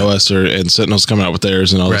the iOS and Sentinel's coming out with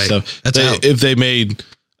theirs and all that stuff. If they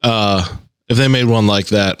made one like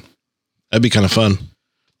that, that'd be kind of fun.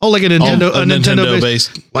 Oh, like a Nintendo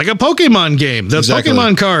based, like a Pokemon game. The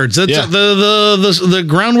Pokemon cards. That's the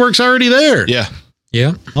groundwork's already there. Yeah.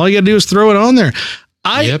 Yeah. All you gotta do is throw it on there.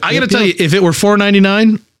 I gotta tell you, if it were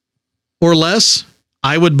 $4.99 or less,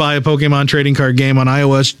 I would buy a Pokemon trading card game on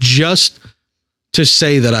iOS just to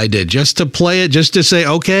say that I did, just to play it, just to say,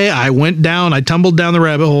 okay, I tumbled down the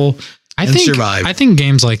rabbit hole and survived. I think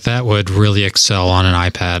games like that would really excel on an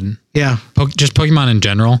iPad. Yeah. Just Pokemon in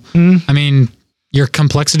general. I mean, your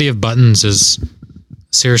complexity of buttons is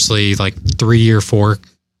seriously like 3 or 4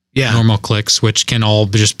 normal clicks, which can all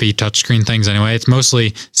just be touchscreen things anyway. It's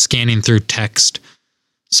mostly scanning through text.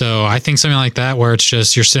 So I think something like that, where it's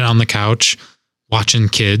just you're sitting on the couch watching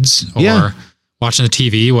kids or watching the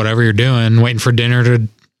TV, whatever you're doing, waiting for dinner to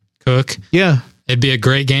cook. Yeah. It'd be a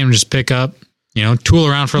great game to just pick up, tool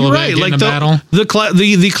around for a little bit, get in a battle.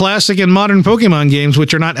 The classic and modern Pokemon games,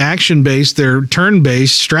 which are not action based, they're turn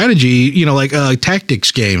based strategy, like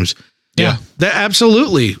tactics games. Yeah. That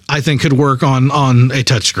absolutely, I think, could work on a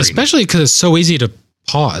touchscreen. Especially because it's so easy to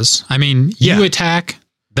pause. I mean, you attack,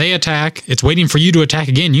 they attack, it's waiting for you to attack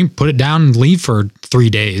again. You can put it down and leave for 3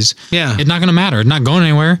 days. Yeah. It's not going to matter. It's not going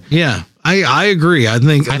anywhere. Yeah. I agree. I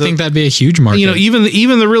think that'd be a huge market. Even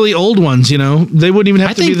the really old ones, they wouldn't even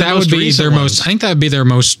have to be the most recent ones. I think that would be their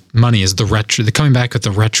most money is the retro. They're coming back with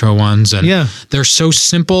the retro ones, and they're so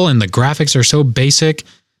simple and the graphics are so basic.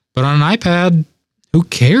 But on an iPad, who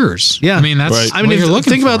cares? Yeah, I mean that's. Right. I mean,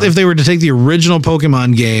 think about if they were to take the original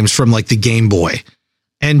Pokemon games from like the Game Boy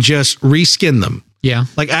and just reskin them Yeah.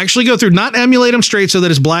 Like actually go through, not emulate them straight so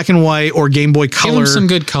that it's black and white or Game Boy Color. Give them some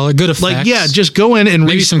good color, good effects. Like, yeah, just go in and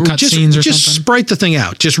maybe some cutscenes or just something. sprite the thing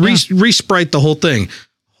out. Just re-sprite the whole thing.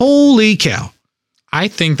 Holy cow. I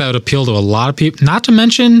think that would appeal to a lot of people. Not to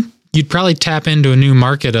mention, you'd probably tap into a new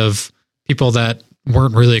market of people that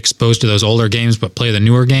weren't really exposed to those older games but play the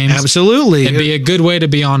newer games. Absolutely. It'd be a good way to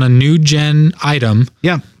be on a new gen item.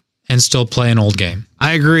 Yeah. And still play an old game.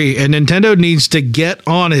 I agree. And Nintendo needs to get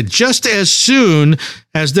on it just as soon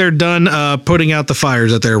as they're done putting out the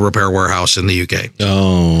fires at their repair warehouse in the UK.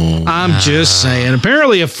 Oh. I'm just saying.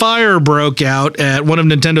 Apparently a fire broke out at one of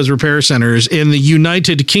Nintendo's repair centers in the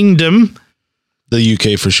United Kingdom. The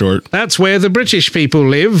UK for short. That's where the British people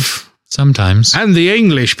live. Sometimes. And the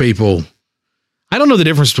English people. I don't know the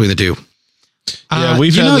difference between the two. Yeah,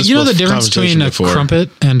 we've had this the difference between a crumpet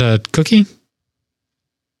and a cookie?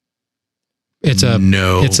 It's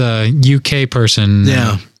a UK person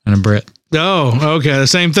and a Brit. Oh, okay. The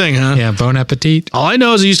same thing, huh? Yeah, bon appetit. All I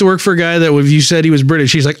know is I used to work for a guy that if you said he was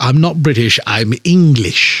British, he's like, I'm not British, I'm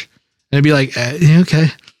English. And I'd be like, okay.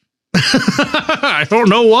 I don't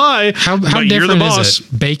know why. How different is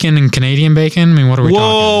it? Bacon and Canadian bacon? I mean, what are we talking?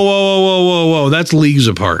 Whoa. That's leagues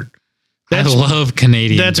apart. I love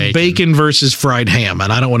Canadian bacon. That's bacon versus fried ham,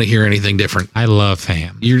 and I don't want to hear anything different. I love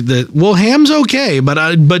ham. Ham's okay,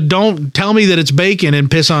 but don't tell me that it's bacon and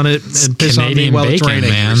piss on it and piss Canadian on me while bacon, it's raining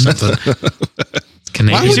man. or something.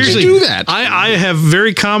 Why would you do that? I have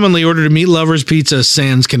very commonly ordered a meat lover's pizza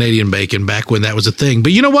sans Canadian bacon back when that was a thing.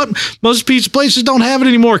 But you know what? Most pizza places don't have it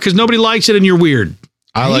anymore because nobody likes it and you're weird.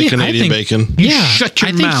 I like Canadian bacon. Yeah, shut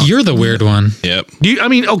your mouth. I think you're the weird one. Yep.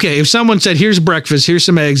 Okay, if someone said, here's breakfast, here's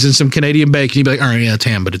some eggs and some Canadian bacon, you'd be like, all right, yeah, it's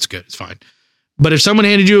ham, but it's good. It's fine. But if someone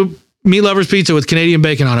handed you a meat lover's pizza with Canadian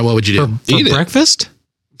bacon on it, what would you do? For breakfast?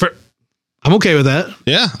 I'm okay with that.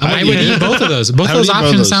 Yeah. I would eat both of those. Both those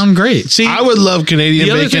options sound great. See, I would love Canadian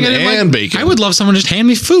bacon and bacon. I would love someone just hand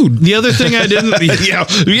me food. The other thing I didn't...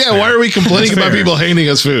 yeah. Why are we complaining about people handing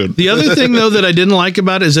us food? The other thing, though, that I didn't like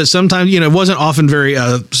about it is that sometimes, it wasn't often very...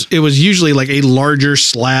 it was usually like a larger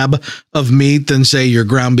slab of meat than, say, your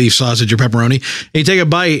ground beef, sausage, or pepperoni. And you take a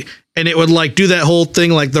bite... And it would do that whole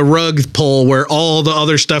thing like the rug pull where all the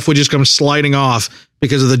other stuff would just come sliding off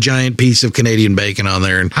because of the giant piece of Canadian bacon on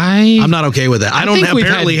there. And I'm not okay with that. I don't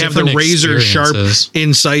apparently have the razor sharp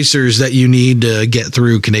incisors that you need to get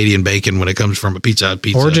through Canadian bacon when it comes from a Pizza Hut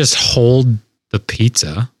pizza. Or just hold the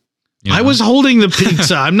pizza. I was holding the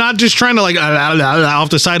pizza. I'm not just trying to off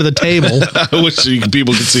the side of the table. I wish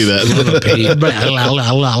people could see that.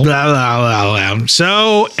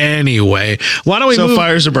 So anyway, why don't we move?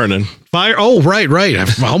 Fires are burning. Fire. Oh, right.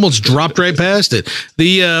 I almost dropped right past it.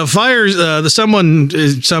 The fires, someone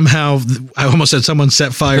somehow, I almost said someone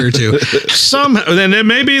set fire to. Somehow, then it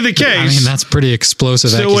may be the case. I mean, that's pretty explosive.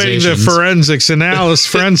 Still waiting. The forensics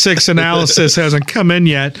analysis hasn't come in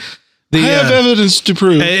yet. I have evidence to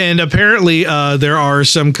prove. And apparently there are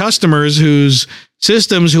some customers whose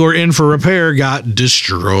systems who are in for repair got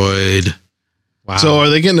destroyed. Wow. So are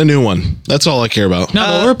they getting a new one? That's all I care about.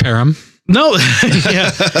 No, they'll repair them. No.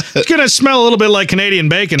 Yeah. It's going to smell a little bit like Canadian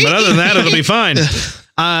bacon, but other than that, it'll be fine.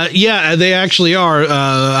 Yeah, they actually are.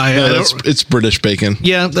 It's British bacon.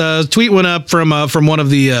 Yeah, tweet went up from one of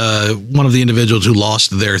the individuals who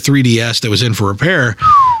lost their 3DS that was in for repair.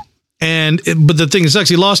 But the thing is,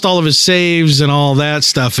 he lost all of his saves and all that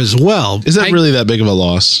stuff as well. Is that really that big of a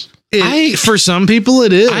loss? For some people,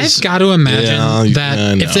 it is. I've got to imagine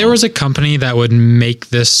that if there was a company that would make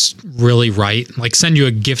this really right, like send you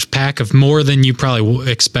a gift pack of more than you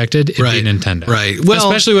probably expected, it'd be Nintendo. Right. Well,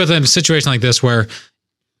 especially with a situation like this where,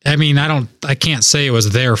 I mean, I can't say it was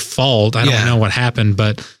their fault. I don't know what happened,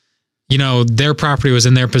 but their property was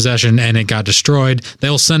in their possession and it got destroyed.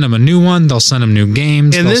 They'll send them a new one. They'll send them new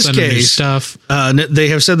games. In this case, new stuff. They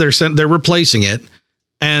have said they're replacing it,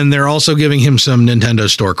 and they're also giving him some Nintendo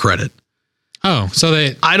Store credit. Oh,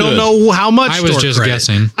 so I don't know how much. I was just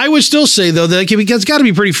guessing. I would still say though that it's got to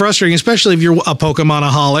be pretty frustrating, especially if you're a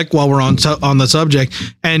Pokemonaholic. While we're on the subject,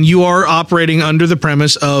 and you are operating under the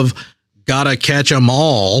premise of gotta catch them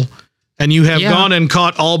all. And you have gone and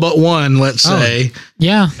caught all but one, let's say.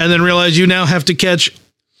 Yeah. And then realize you now have to catch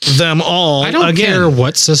them all. I don't care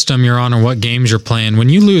what system you're on or what games you're playing. When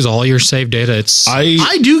you lose all your save data,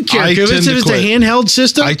 I do care. If it's a handheld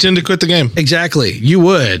system, I tend to quit the game. Exactly. You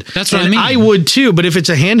would. That's what I mean. I would too. But if it's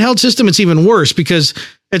a handheld system, it's even worse because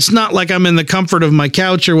it's not like I'm in the comfort of my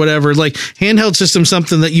couch or whatever. Like handheld system,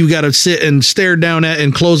 something that you got to sit and stare down at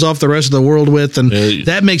and close off the rest of the world with. And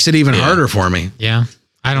that makes it even harder for me. Yeah.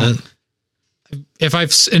 I don't. If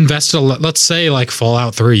I've invested, let's say like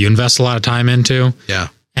Fallout 3, you invest a lot of time into. Yeah.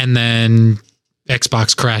 And then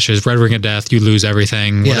Xbox crashes, Red Ring of Death, you lose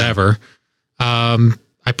everything, whatever.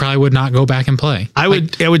 I probably would not go back and play.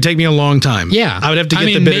 It would take me a long time. Yeah. I would have to get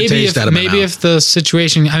the bitter taste out of it. Maybe if the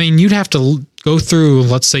situation, you'd have to go through,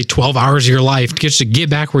 let's say, 12 hours of your life just to get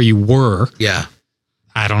back where you were. Yeah.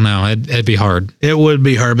 I don't know. It'd be hard. It would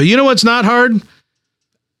be hard. But you know what's not hard?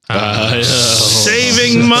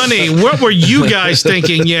 Saving money. What were you guys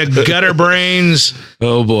thinking? You gutter brains.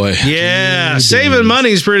 Oh, boy. Yeah. Saving money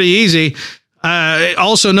is pretty easy.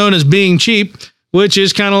 Also known as being cheap, which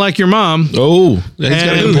is kind of like your mom. Oh, he's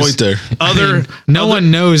got a good point there. No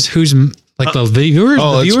one knows who's like the viewers.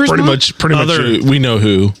 Oh, the viewers pretty much. We know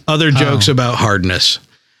who. Other jokes about hardness.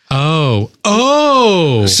 Oh.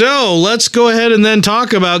 So let's go ahead and then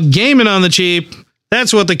talk about gaming on the cheap.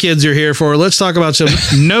 That's what the kids are here for. Let's talk about some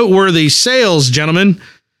noteworthy sales, gentlemen.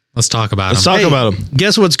 Let's talk about them. Let's talk about them.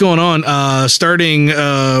 Guess what's going on? Starting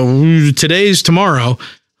today's tomorrow.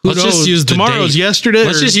 Let's just use the tomorrow's date. Yesterday.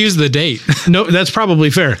 Let's just use the date. No, that's probably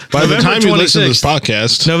fair. By the time you listen to this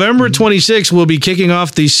podcast, November 26th, we'll be kicking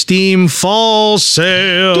off the Steam Fall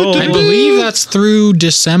Sale. I believe that's through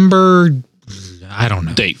December. I don't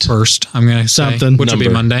know. Date. 1st, I'm going to say. Something. Which will be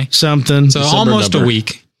Monday. Something. So almost a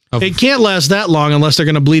week. It can't last that long unless they're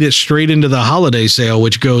going to bleed it straight into the holiday sale,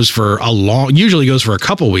 which usually goes for a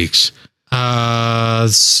couple weeks.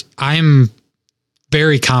 I'm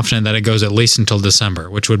very confident that it goes at least until December,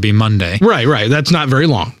 which would be Monday. Right. That's not very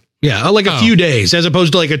long. Yeah, like a few days, as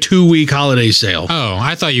opposed to like a 2-week holiday sale. Oh,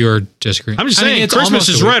 I thought you were disagreeing. I'm just saying, Christmas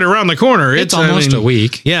is right around the corner. It's almost a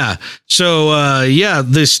week. Yeah. So,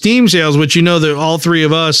 the Steam sales, which you know that all three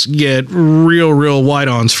of us get real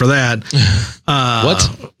white-ons for that.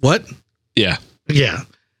 What? Yeah. Yeah.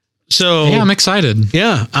 So yeah, I'm excited.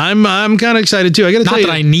 Yeah, I'm kind of excited too. I got to tell you,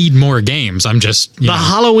 not that I need more games. I'm just the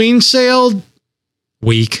Halloween sale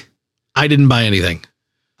week. I didn't buy anything.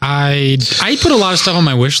 I put a lot of stuff on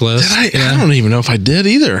my wish list. I don't even know if I did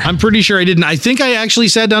either. I'm pretty sure I didn't. I think I actually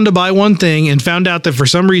sat down to buy one thing and found out that for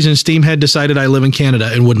some reason Steam had decided I live in Canada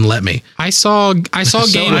and wouldn't let me. I saw games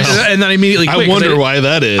and then I immediately quit. I wonder why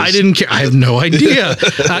that is. I didn't care. I have no idea.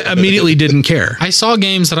 I immediately didn't care. I saw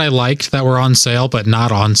games that I liked that were on sale, but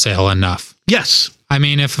not on sale enough. Yes. I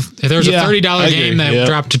mean, if there's a $30 game that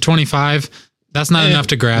dropped to $25, that's not enough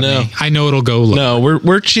to grab me. I know it'll go low. No,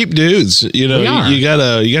 we're cheap dudes. You know, you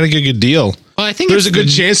gotta get a good deal. Well, I think there's a good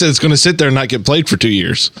chance that it's going to sit there and not get played for 2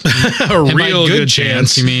 years. A real good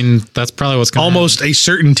chance. You mean that's probably what's going to almost a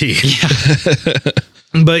certainty. Yeah.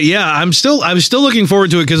 But yeah, I'm still looking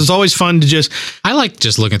forward to it because it's always fun to I like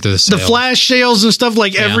just looking through the flash sales and stuff.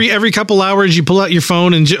 Like every couple hours, you pull out your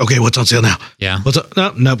phone and okay, what's on sale now? Yeah. What's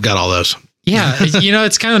up? Nope, got all those. Yeah,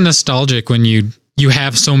 it's kind of nostalgic when you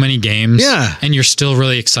have so many games, and you're still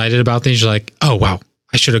really excited about things. You're like, oh wow,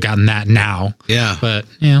 I should have gotten that now. Yeah, but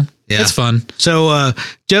it's fun. So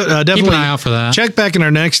definitely keep an eye out for that. Check back in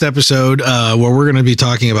our next episode where we're going to be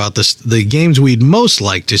talking about the games we'd most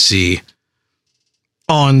like to see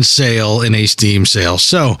on sale in a Steam sale.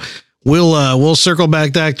 So we'll circle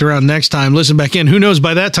back around next time. Listen back in. Who knows?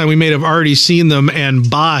 By that time, we may have already seen them and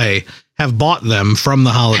have bought them from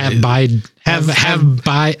the holiday.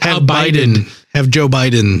 Have Joe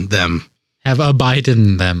Biden them. Have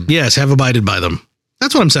abided them. Yes, have abided by them.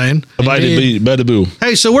 That's what I'm saying. Abided by the boo.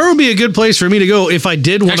 Hey, so where would be a good place for me to go if I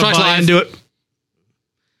did want to buy and do it?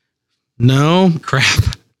 No.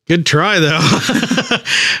 Crap. Good try, though.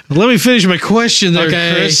 Let me finish my question there,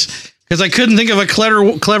 Chris. Because I couldn't think of a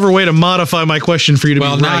clever way to modify my question for you to be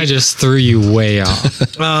right. Well, now I just threw you way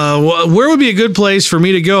off. Where would be a good place for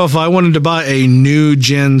me to go if I wanted to buy a new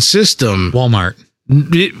gen system? Walmart.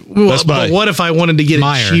 Best Buy. But what if I wanted to get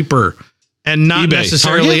it cheaper and not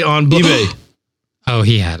necessarily on eBay? Oh,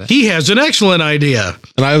 he had it. He has an excellent idea.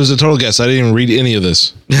 And I was a total guess. I didn't even read any of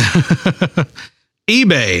this.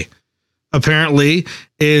 eBay apparently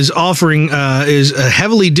is offering is a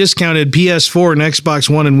heavily discounted PS4 and Xbox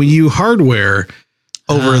One and Wii U hardware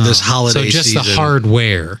over this holiday season. So just the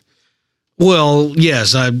hardware. Well,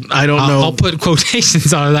 yes, I don't know. I'll put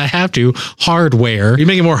quotations on it. I have to. Hardware. Are you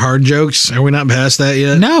making more hard jokes? Are we not past that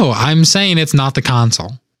yet? No, I'm saying it's not the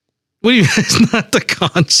console. What do you mean it's not the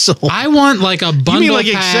console? I want like a bundle. You mean like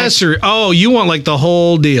accessory? Oh, you want like the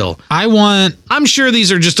whole deal. I'm sure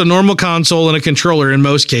these are just a normal console and a controller in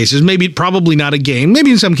most cases. Probably not a game. Maybe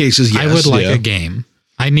in some cases, yes. I would like a game.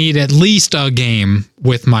 I need at least a game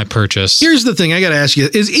with my purchase. Here's the thing I got to ask you.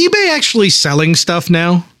 Is eBay actually selling stuff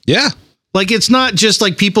now? Yeah. Like, it's not just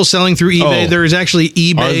like people selling through eBay. There is actually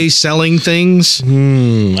eBay selling things.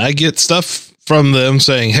 I get stuff from them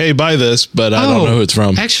saying, "Hey, buy this," but I don't know who it's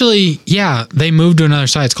from. Actually, yeah, they moved to another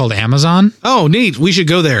site. It's called Amazon. Oh, neat. We should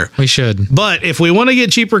go there. We should. But if we want to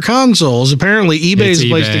get cheaper consoles, apparently eBay is the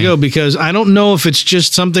place to go, because I don't know if it's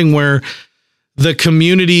just something where the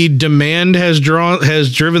community demand has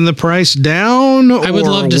driven the price down. I would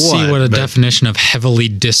love to see what a definition of heavily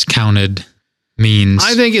discounted means.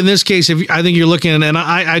 I think in this case, I think you're looking at, and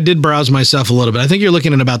I did browse myself a little bit. I think you're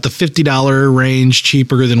looking at about the $50 range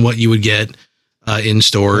cheaper than what you would get in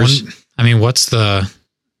stores. What's the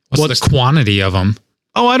quantity of them?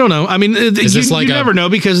 Oh, I don't know. I mean, you never know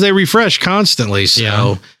because they refresh constantly. So.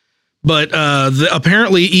 Yeah. But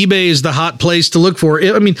apparently eBay is the hot place to look for.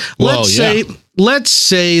 I mean, let's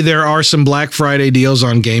say there are some Black Friday deals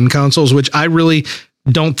on game consoles, which I really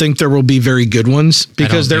don't think there will be very good ones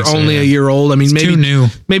because they're only a year old. I mean, maybe too new.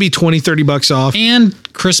 Maybe $20-$30 off. And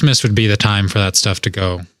Christmas would be the time for that stuff to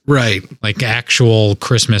go. Right. Like actual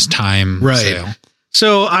Christmas time sale.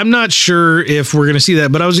 So I'm not sure if we're going to see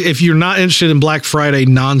that, but if you're not interested in Black Friday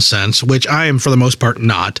nonsense, which I am for the most part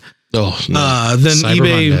not, then Cyber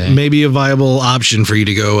eBay Monday may be a viable option for you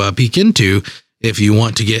to go peek into if you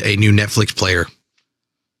want to get a new Netflix player.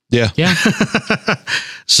 Yeah.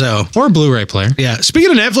 So, or a Blu-ray player. Yeah.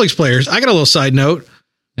 Speaking of Netflix players, I got a little side note.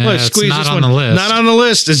 It's not on the list. Not on the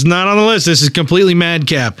list. It's not on the list. This is completely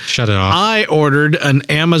madcap. Shut it off. I ordered an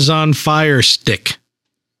Amazon Fire Stick.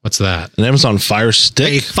 What's that? An Amazon Fire Stick?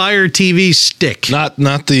 A Fire TV stick. Not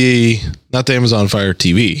the Amazon Fire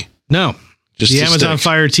TV. No. Just the Amazon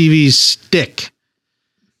Fire TV stick,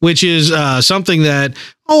 which is something that,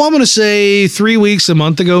 I'm going to say 3 weeks, a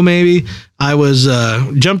month ago, maybe, I was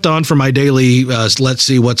jumped on for my daily, let's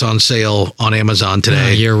see what's on sale on Amazon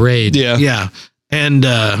today. Your raid. Yeah. And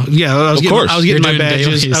I was getting my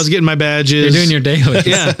badges. Dailies. I was getting my badges. You're doing your dailies.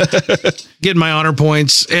 Yeah. Getting my honor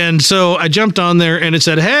points. And so I jumped on there and it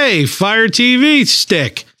said, "Hey, Fire TV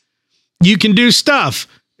stick. You can do stuff.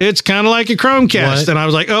 It's kind of like a Chromecast." What? And I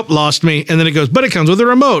was like, "Oh, lost me." And then it goes, "But it comes with a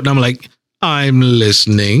remote." And I'm like, "I'm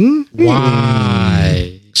listening."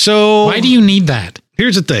 Why? So why do you need that?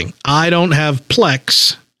 Here's the thing. I don't have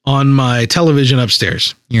Plex on my television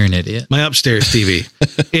upstairs. You're an idiot. My upstairs TV.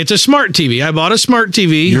 It's a smart TV. I bought a smart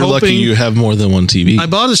TV. You're lucky you have more than one TV. I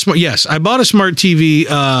bought a smart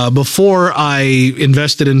TV before I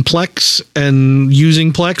invested in Plex and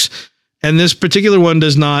using Plex. And this particular one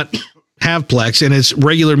does not have Plex, and its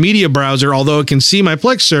regular media browser, although it can see my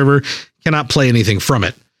Plex server, cannot play anything from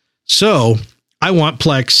it. So I want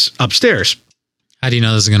Plex upstairs. How do you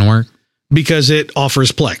know this is going to work? Because it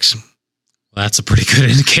offers Plex. Well, that's a pretty good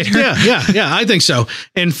indicator. Yeah, I think so.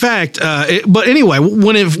 In fact, but anyway,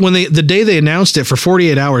 the day they announced it for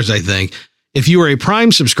 48 hours, I think, if you were a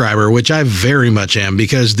Prime subscriber, which I very much am,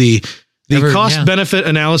 because the cost benefit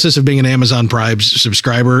analysis of being an Amazon Prime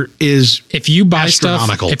subscriber is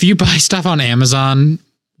astronomical. If you buy stuff on Amazon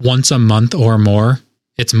once a month or more,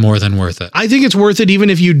 it's more than worth it. I think it's worth it even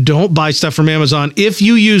if you don't buy stuff from Amazon. If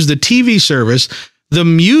you use the TV service, the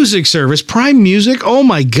music service, Prime Music, oh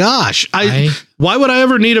my gosh. Why would I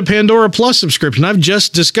ever need a Pandora Plus subscription? I've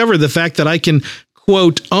just discovered the fact that I can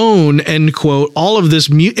quote own end quote all of this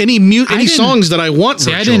any songs that I want.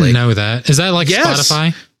 See, virtually. I didn't know that. Is that like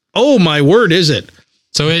Spotify? Oh my word, is it?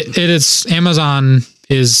 So it is Amazon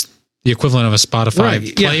is the equivalent of a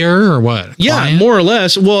Spotify player or what? Yeah, client? More or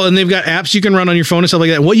less. Well, and they've got apps you can run on your phone and stuff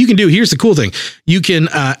like that. What you can do, here's the cool thing. You can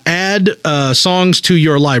add songs to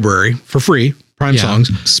your library for free. Prime songs.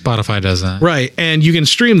 Spotify does that. Right. And you can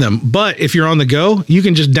stream them. But if you're on the go, you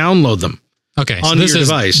can just download them. Okay. On your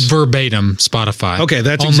device. Verbatim Spotify. Okay.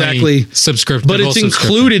 That's exactly subscription. But it's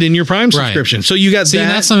included in your Prime subscription. Right. So you got that.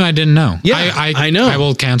 That's something I didn't know. Yeah. I know. I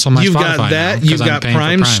will cancel my You've Spotify. Got that. Now you've got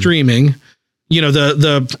Prime streaming. You know,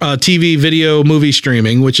 the TV video movie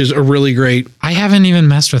streaming, which is a really great. I haven't even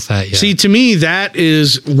messed with that yet. See, to me, that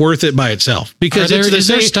is worth it by itself because is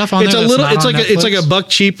there stuff on there it's like a buck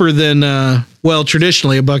cheaper than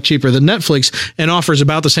traditionally a buck cheaper than Netflix and offers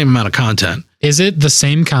about the same amount of content. Is it the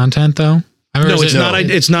same content though? No, it's not.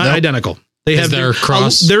 It's not identical. They have there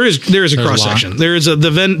cross. There is a cross section. There is a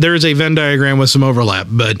Venn diagram with some overlap,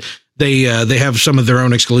 but. They have some of their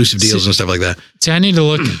own exclusive deals and stuff like that. See, I need to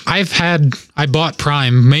look. I bought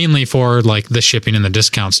Prime mainly for like the shipping and the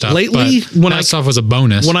discount stuff. Lately, when stuff was a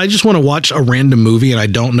bonus. When I just want to watch a random movie and I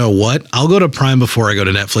don't know what, I'll go to Prime before I go to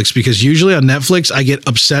Netflix because usually on Netflix I get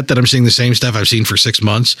upset that I'm seeing the same stuff I've seen for 6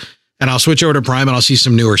 months, and I'll switch over to Prime and I'll see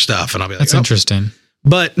some newer stuff and I'll be like, that's interesting.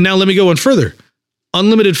 But now let me go one further.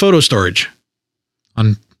 Unlimited photo storage.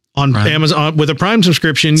 on Amazon with a Prime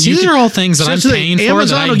subscription. These are all things that I'm paying for.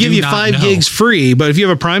 Amazon will give you 5 gigs free, but if you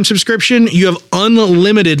have a Prime subscription, you have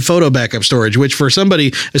unlimited photo backup storage, which for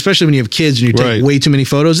somebody, especially when you have kids and you take way too many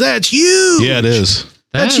photos, that's huge. Yeah, it is.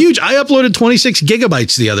 That's huge. I uploaded 26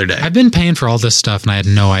 gigabytes the other day. I've been paying for all this stuff and I had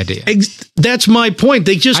no idea. That's my point.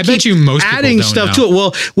 They just keep adding stuff to it.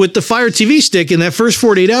 Well, with the Fire TV stick in that first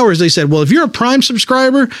 48 hours, they said, well, if you're a Prime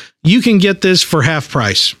subscriber, you can get this for half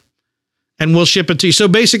price and we'll ship it to you. So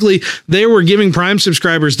basically they were giving Prime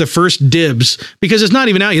subscribers the first dibs because it's not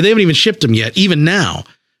even out yet. They haven't even shipped them yet, even now.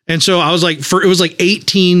 And so I was like, it was like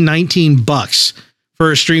 $18-19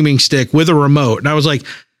 for a streaming stick with a remote. And I was like,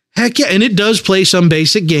 heck yeah. And it does play some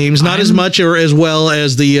basic games, not as much or as well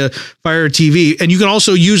as the Fire TV. And you can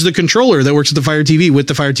also use the controller that works with the Fire TV with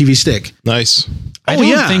the Fire TV stick. Nice. I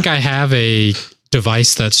don't think I have a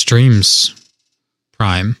device that streams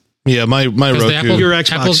Prime. Yeah, my Roku. Your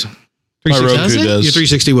Xbox. My Roku does. Your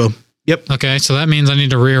 360 will. Yep. Okay, so that means I need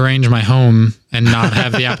to rearrange my home and not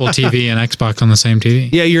have the Apple TV and Xbox on the same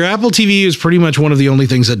TV. Yeah, your Apple TV is pretty much one of the only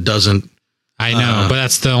things that doesn't. I know,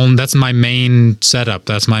 but that's my main setup.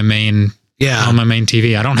 That's my main on my main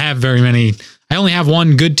TV. I don't have very many. I only have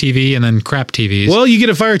one good TV and then crap TVs. Well, you get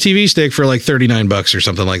a Fire TV stick for like $39 or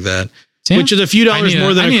something like that, which is a few dollars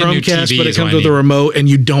more than a Chromecast, but it comes with a remote and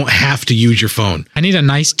you don't have to use your phone. I need a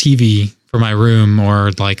nice TV for my room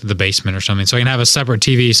or like the basement or something, so I can have a separate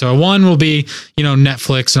TV. So one will be,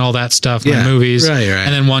 Netflix and all that stuff, my movies, right.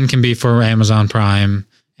 And then one can be for Amazon Prime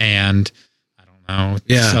and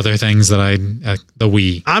other things that the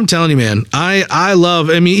Wii. I'm telling you, man, I love,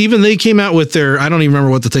 even they came out with their, I don't even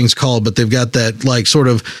remember what the thing's called, but they've got that like sort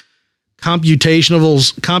of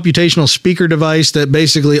computational speaker device that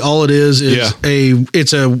basically all it is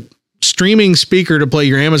it's a streaming speaker to play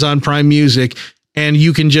your Amazon Prime music. And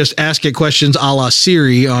you can just ask it questions a la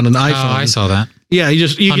Siri on an iPhone. Oh, I saw that. Yeah,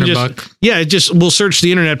 it just will search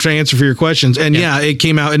the internet to answer for your questions. And it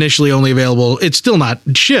came out initially only available. It's still not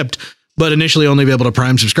shipped, but initially only available to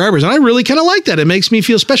Prime subscribers. And I really kind of like that. It makes me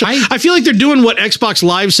feel special. I feel like they're doing what Xbox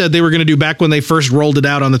Live said they were going to do back when they first rolled it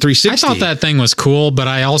out on the 360. I thought that thing was cool, but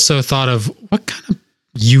I also thought of what kind of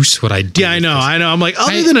use would I do? Yeah, I know. I'm like,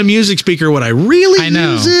 other than a music speaker, would I really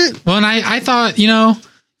use it? Well, and I thought,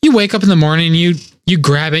 you wake up in the morning, you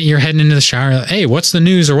grab it, you're heading into the shower. Hey, what's the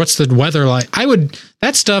news or what's the weather like?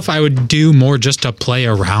 That stuff I would do more just to play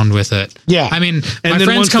around with it. Yeah. I mean, and my then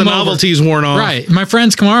friends once come the novelty's worn off. Right. My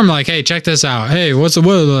friends come over, I'm like, hey, check this out. Hey, what's the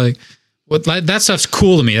weather like? That stuff's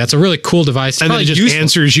cool to me. That's a really cool device. It's and then it just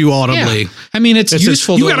answers you audibly. Yeah. I mean, it's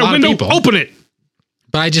useful to a lot of people. Open it.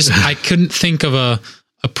 But I couldn't think of a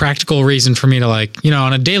practical reason for me to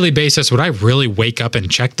on a daily basis, would I really wake up and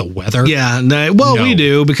check the weather? Yeah. We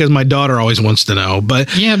do because my daughter always wants to know, but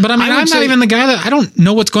I'm not even the guy that I don't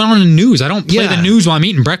know what's going on in the news. I don't play the news while I'm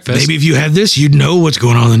eating breakfast. Maybe if you had this, you'd know what's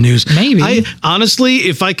going on in the news. Maybe. Honestly,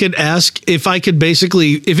 if it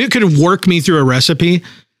could work me through a recipe,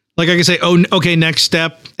 like I could say, oh, okay, next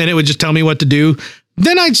step. And it would just tell me what to do.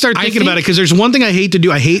 Then I'd start thinking about it because there's one thing I hate to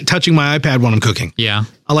do. I hate touching my iPad when I'm cooking. Yeah.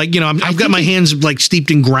 I've got my hands like steeped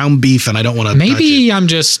in ground beef and I don't want to maybe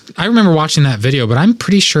touch it. I remember watching that video, but I'm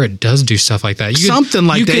pretty sure it does do stuff like that. Something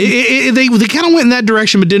like that. They kind of went in that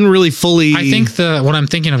direction, but didn't really fully. I think what I'm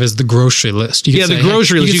thinking of is the grocery list. The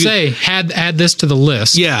grocery list. You could say, add this to the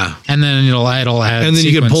list. Yeah. And then it'll add. And then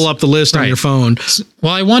you can pull up the list on your phone.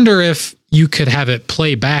 Well, I wonder if you could have it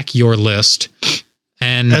play back your list.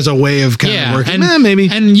 And as a way of kind of working, maybe.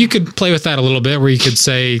 And you could play with that a little bit where you could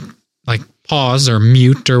say like pause or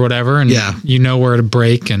mute or whatever. And you know where to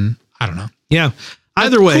break. And I don't know. Yeah.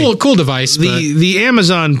 Either way, cool device. The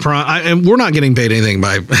Amazon Prime, and we're not getting paid anything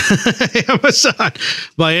by Amazon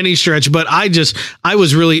by any stretch, but I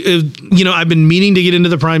was really, I've been meaning to get into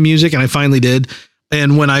the Prime Music and I finally did.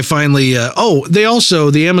 And when I finally,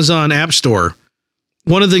 the Amazon App Store,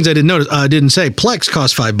 one of the things I didn't say, Plex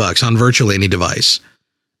costs $5 on virtually any device.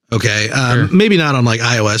 Okay. Sure. Maybe not on like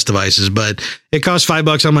iOS devices, but it costs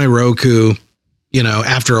 $5 on my Roku,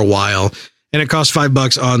 after a while. And it costs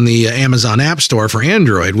 $5 on the Amazon App Store for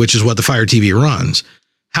Android, which is what the Fire TV runs.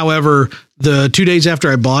 However, the 2 days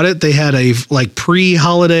after I bought it, they had a like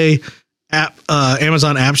pre-holiday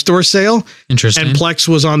Amazon App Store sale. Interesting. And Plex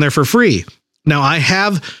was on there for free. Now I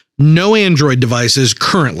have no Android devices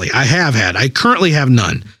currently. I currently have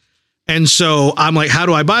none. And so I'm like, how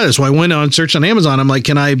do I buy this? So I went on, searched on Amazon. I'm like,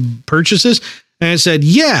 can I purchase this? And it said,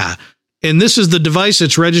 yeah. And this is the device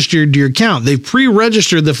that's registered to your account. They've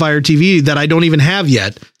pre-registered the Fire TV that I don't even have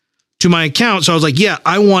yet to my account. So I was like, yeah,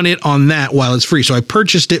 I want it on that while it's free. So I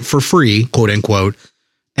purchased it for free, quote unquote.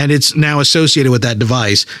 And it's now associated with that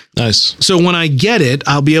device. Nice. So when I get it,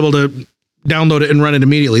 I'll be able to download it and run it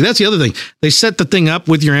immediately. That's the other thing. They set the thing up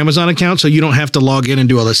with your Amazon account so you don't have to log in and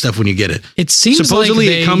do all that stuff when you get it. It seems supposedly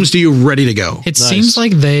like it comes to you ready to go. It seems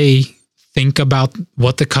like they think about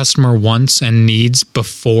what the customer wants and needs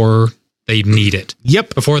before they need it.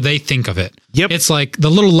 Yep. Before they think of it. Yep. It's like the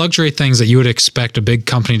little luxury things that you would expect a big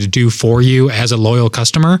company to do for you as a loyal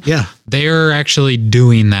customer. Yeah. They're actually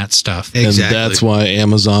doing that stuff. Exactly. And that's why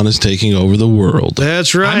Amazon is taking over the world.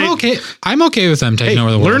 That's right. I'm okay with them taking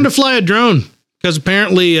over the world. Learn to fly a drone, because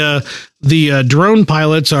apparently the drone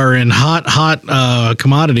pilots are in hot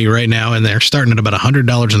commodity right now, and they're starting at about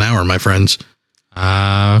 $100 an hour, my friends.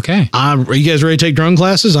 Okay. Are you guys ready to take drone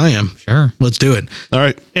classes? I am. Sure. Let's do it. All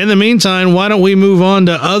right. In the meantime, why don't we move on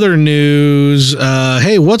to other news?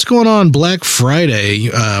 Hey, what's going on Black Friday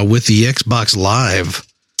with the Xbox Live?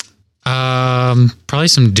 Probably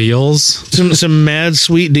some deals. Some mad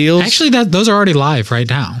sweet deals. Actually, those are already live right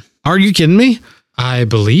now. Are you kidding me? I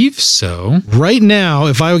believe so. Right now,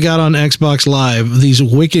 if I got on Xbox Live, these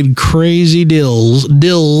wicked crazy dills.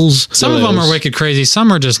 Some of them are wicked crazy.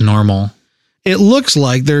 Some are just normal. It looks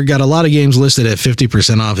like they've got a lot of games listed at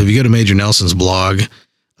 50% off. If you go to Major Nelson's blog,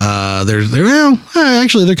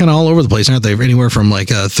 actually they're kind of all over the place, aren't they? Anywhere from like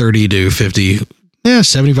 30 to 50,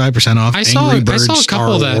 75% off. I saw a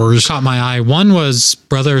couple that caught my eye. One was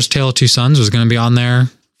Brothers Tale of Two Sons was going to be on there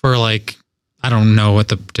for like, I don't know what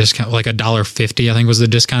the discount, like $1.50, I think was the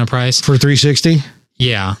discounted price for 360.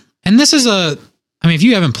 Yeah, and this is if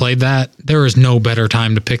you haven't played that, there is no better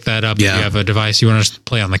time to pick that up if you have a device you want to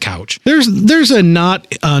play on the couch. There's a not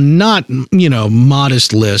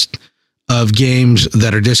modest list of games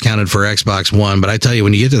that are discounted for Xbox One, but I tell you,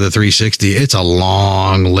 when you get to the 360, it's a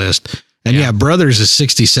long list. And Brothers is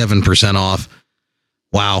 67% off.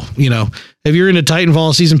 Wow. If you're into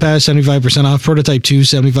Titanfall Season Pass, 75% off. Prototype 2,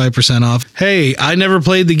 75% off. Hey, I never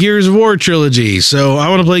played the Gears of War trilogy, so I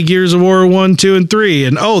want to play Gears of War 1, 2, and 3.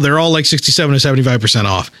 And they're all like 67 to 75%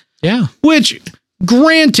 off. Yeah. Which,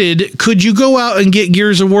 granted, could you go out and get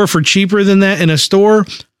Gears of War for cheaper than that in a store?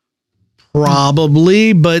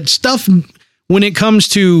 Probably. But stuff, when it comes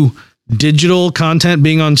to digital content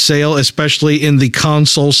being on sale, especially in the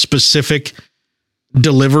console-specific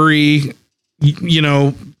delivery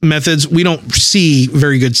methods, we don't see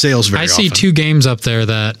very good sales very often. I see two games up there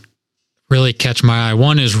that really catch my eye.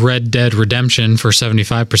 One is Red Dead Redemption for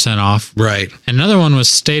 75% off. Right. And another one was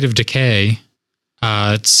State of Decay.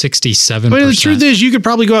 It's 67%. But the truth is, you could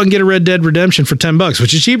probably go out and get a Red Dead Redemption for $10,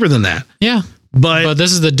 which is cheaper than that. Yeah. But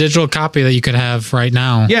this is the digital copy that you could have right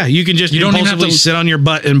now. Yeah, you can just impulsively sit on your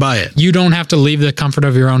butt and buy it. You don't have to leave the comfort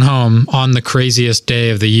of your own home on the craziest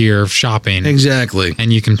day of the year of shopping. Exactly.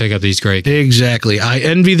 And you can pick up these great games. Exactly. I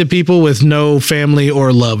envy the people with no family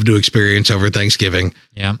or love to experience over Thanksgiving.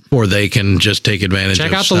 Yeah. Or they can just take advantage of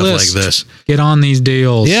stuff like this. Get on these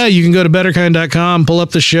deals. Yeah, you can go to betterkind.com, pull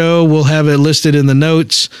up the show. We'll have it listed in the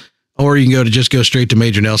notes. Or you can go straight to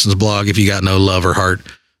Major Nelson's blog if you got no love or heart.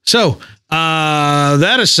 So,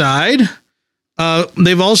 that aside,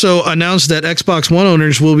 they've also announced that Xbox One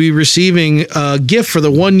owners will be receiving a gift for the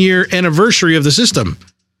 1 year anniversary of the system.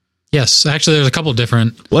 Yes, actually, there's a couple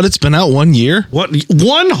different. What? It's been out 1 year? What?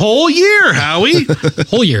 1 whole year, Howie?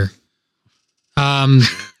 Whole year. Yeah,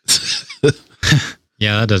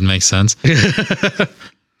 that doesn't make sense.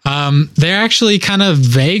 They're actually kind of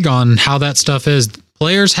vague on how that stuff is.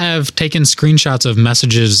 Players have taken screenshots of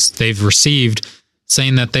messages they've received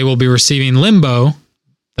saying that they will be receiving Limbo,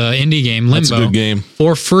 the indie game Limbo, that's a good game,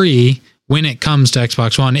 for free when it comes to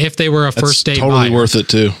Xbox One. If they were a first day totally buyer. worth it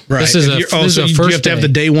too. Right. This is a first you have to have the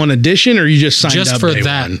day one edition, or you just signed up for day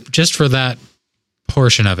that, one? just for that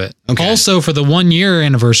portion of it. Okay. Also, for the 1 year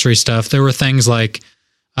anniversary stuff, there were things like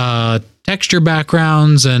texture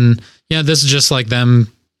backgrounds, and this is just like them.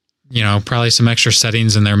 Probably some extra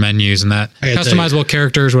settings in their menus and that customizable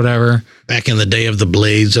characters, whatever. Back in the day of the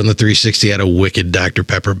Blades on the 360, I had a wicked Dr.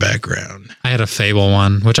 Pepper background. I had a Fable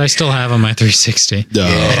one, which I still have on my 360.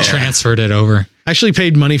 Yeah. I transferred it over. I actually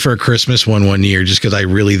paid money for a Christmas one year just because I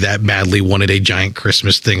really that badly wanted a giant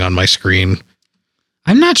Christmas thing on my screen.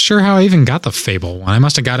 I'm not sure how I even got the Fable one. I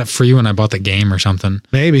must have got it free when I bought the game or something.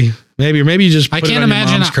 Maybe you just put it on your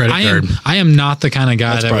mom's credit card. I am not the kind of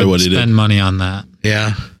guy that would spend money on that.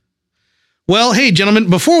 Yeah. Well, hey, gentlemen,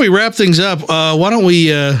 before we wrap things up, why don't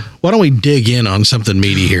we dig in on something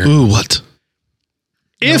meaty here? Ooh, what?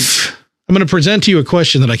 If I'm going to present to you a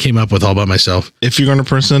question that I came up with all by myself. If you're going to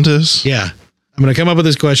present this? Yeah. I'm going to come up with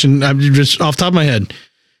this question. I'm just off the top of my head.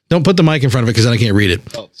 Don't put the mic in front of it because then I can't read it.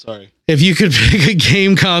 Oh, sorry. If you could pick a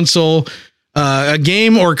game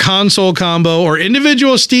or console combo or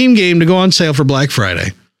individual Steam game to go on sale for Black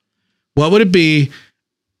Friday, what would it be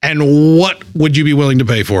and what would you be willing to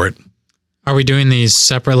pay for it? Are we doing these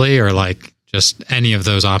separately or like just any of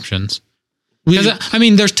those options? Because I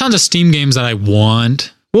mean, there's tons of Steam games that I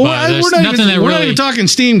want. Well, we're not even talking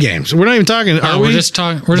Steam games. We're not even talking. We're just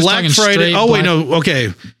talking Black Friday. Oh wait, no.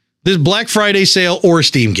 Okay, this Black Friday sale or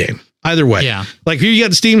Steam game. Either way. Yeah. Like here you got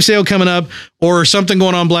the Steam sale coming up or something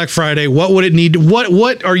going on Black Friday. What would it need?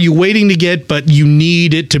 What are you waiting to get, but you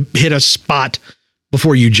need it to hit a spot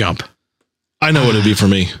before you jump? I know what it'd be for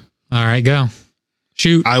me. All right, go.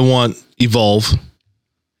 Shoot. I want Evolve.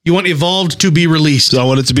 You want Evolved to be released. So I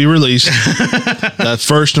want it to be released. That's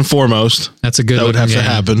first and foremost. That's a good That would have to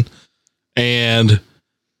happen. And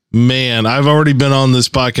man, I've already been on this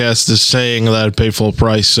podcast just saying that I'd pay full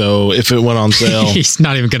price. So if it went on sale, he's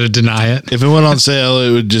not even going to deny it. If it went on sale,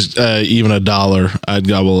 it would just even $1. I'd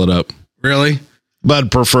gobble it up. Really? But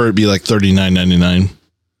I'd prefer it be like $39.99.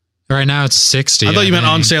 Right now it's $60. I thought you meant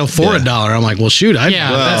on sale for $1. I'm like, well, shoot.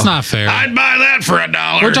 That's not fair. I'd buy that for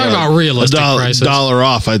 $1. We're talking about realistic prices. $1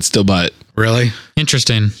 off, I'd still buy it. Really?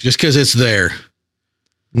 Interesting. Just because it's there.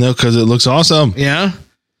 No, because it looks awesome. Yeah.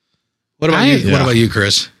 What about you? Yeah. What about you,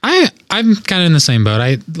 Chris? I'm kind of in the same boat.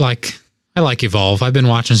 I like Evolve. I've been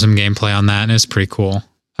watching some gameplay on that, and it's pretty cool.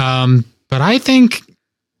 But I think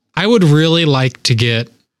I would really like to get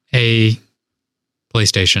a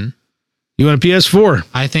PlayStation. You want a PS4?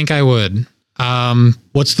 I think I would.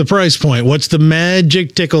 What's the price point? What's the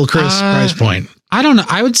magic tickle, Chris, price point? I don't know.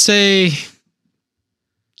 I would say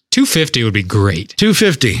 $250 would be great.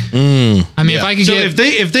 $250. I mean, if I could get,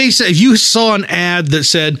 if you saw an ad that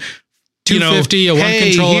said $250, a one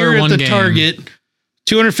controller, here one at the game. Target,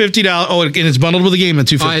 $250. Oh, and it's bundled with a game at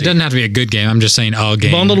 $250. It doesn't have to be a good game. I'm just saying a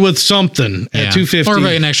game bundled with something at $250, or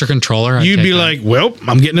an extra controller. You'd be like, well,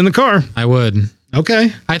 I'm getting in the car. I would.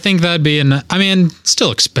 Okay. I think that'd be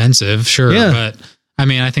still expensive, sure. Yeah. But I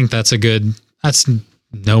mean, I think that's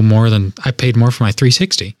no more than I paid more for my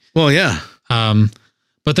 360. Well, yeah.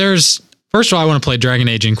 But first of all, I want to play Dragon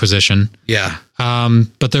Age Inquisition. Yeah.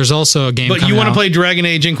 But there's also a game. But you want to play Dragon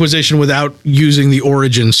Age Inquisition without using the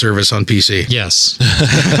Origin service on PC. Yes.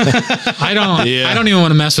 I don't even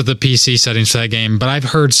want to mess with the PC settings for that game, but I've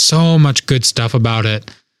heard so much good stuff about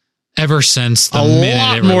it. Ever since the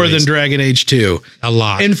minute it released. More than Dragon Age 2. A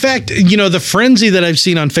lot. In fact, the frenzy that I've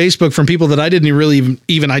seen on Facebook from people that I didn't really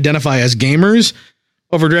even identify as gamers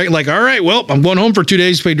over Dragon, like, all right, well, I'm going home for 2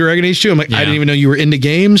 days to play Dragon Age 2. I'm like, I didn't even know you were into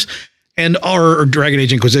games or Dragon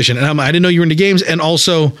Age Inquisition. And I didn't know you were into games. And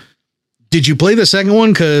also, did you play the second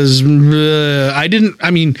one? Because I didn't.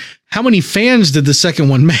 I mean, how many fans did the second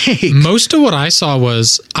one make? Most of what I saw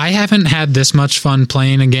was I haven't had this much fun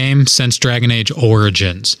playing a game since Dragon Age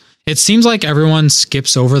Origins. It seems like everyone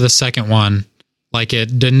skips over the second one like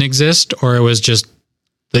it didn't exist, or it was just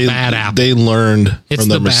bad apple. They learned from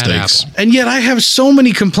their mistakes. And yet I have so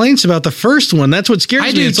many complaints about the first one. That's what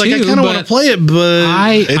scares me. It's like, I kind of want to play it,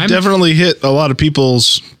 but it definitely hit a lot of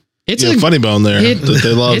people's funny bone there that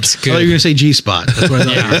they loved. It's good. I thought you were going to say G-spot. That's what I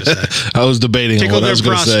thought you were going to say. I was debating on what I was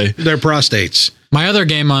going to say. Their prostates. My other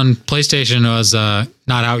game on PlayStation was not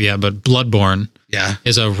out yet, but Bloodborne. Yeah.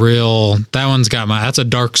 Is that one's that's a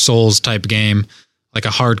Dark Souls type game, like a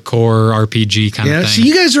hardcore RPG kind of thing. So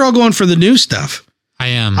you guys are all going for the new stuff. I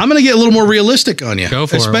am. I'm going to get a little more realistic on you. Go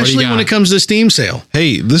for it. Especially when it comes to Steam sale.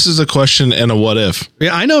 Hey, this is a question and a what if.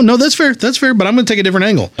 Yeah, I know. No, that's fair. That's fair. But I'm going to take a different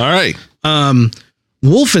angle. All right.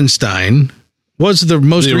 Wolfenstein was the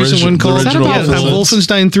most recent one called. Is that about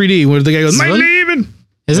Wolfenstein 3D, where the guy goes, "My leaving."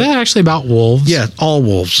 Is that actually about wolves? Yeah, all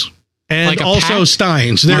wolves. And like also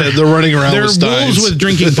Steins. They're running around with Steins. They're wolves with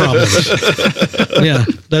drinking problems. Yeah,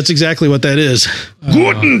 that's exactly what that is.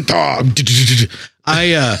 Guten Tag.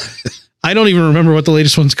 I don't even remember what the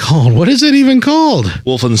latest one's called. What is it even called?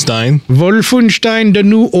 Wolfenstein. Wolfenstein: The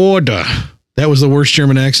New Order. That was the worst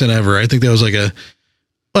German accent ever. I think that was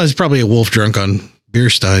it's probably a wolf drunk on beer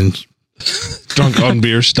steins. Drunk on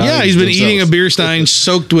beer steins. Yeah, he's been eating a beer stein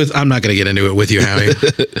soaked with. I'm not going to get into it with you, Howie.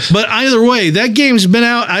 But either way, that game's been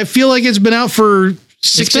out. I feel like it's been out for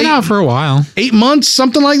out for a while, 8 months,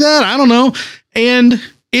 something like that. I don't know, and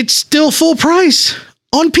it's still full price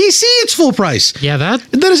on PC. It's full price. Yeah, that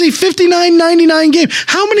is a $59.99 game.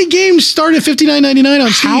 How many games start at $59.99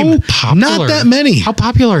 on Steam? How popular? Not that many. How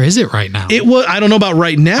popular is it right now? It was. I don't know about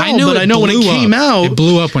right now, but I know when it came out, it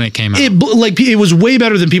blew up when it came out. It was way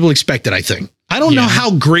better than people expected. I think. I don't know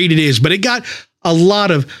how great it is, but it got a lot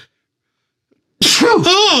of.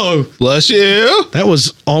 Oh, bless you. That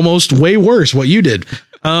was almost way worse what you did.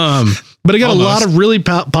 But it got a lot of really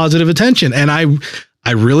positive attention, and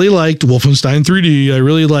I really liked Wolfenstein 3D. I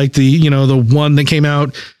really liked the one that came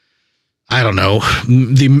out. I don't know,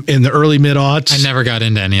 in the early mid-aughts. I never got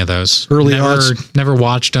into any of those. Early aughts. Never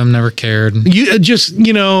watched them, never cared. You just,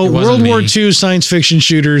 World War II science fiction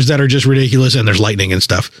shooters that are just ridiculous, and there's lightning and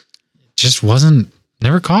stuff. Just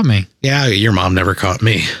never caught me. Yeah, your mom never caught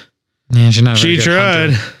me. Yeah, she's not. She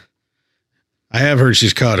tried. Hunter. I have heard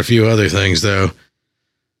she's caught a few other things, though.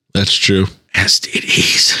 That's true.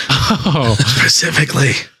 STDs. Oh,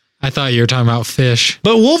 specifically. I thought you were talking about fish.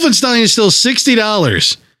 But Wolfenstein is still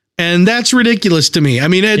 $60. And that's ridiculous to me. I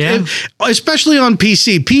mean, especially on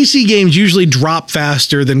PC. PC games usually drop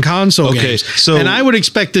faster than console games. And I would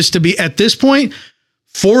expect this to be, at this point,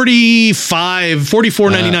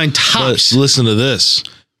 $44.99 tops. Listen to this.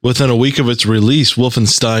 Within a week of its release,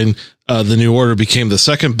 Wolfenstein, The New Order became the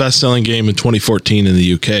second best-selling game in 2014 in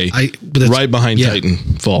the UK. Right behind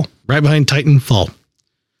Titanfall. Right behind Titanfall.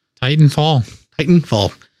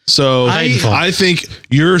 So I think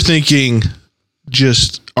you're thinking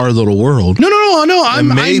just Our Little World. No. I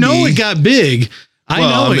know it got big.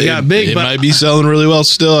 It might be selling really well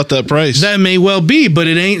still at that price. That may well be, but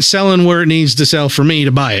it ain't selling where it needs to sell for me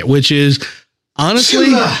to buy it, which is honestly.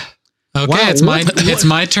 Okay, it's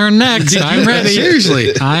my turn next. I'm ready.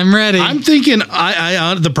 Seriously, I'm ready. I'm thinking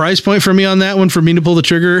I the price point for me on that one for me to pull the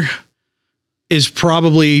trigger is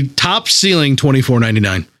probably top ceiling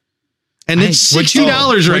 $24.99. And it's $60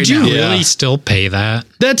 right now. Would you really still pay that?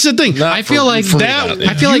 That's the thing. I feel like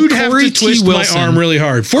Corey T. Wilson, my arm really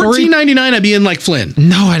hard. $14.99, I'd be in like Flynn.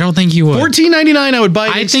 No, I don't think you would. $14.99, I would buy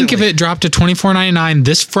it. I think if it dropped to $24.99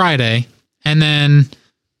 this Friday, and then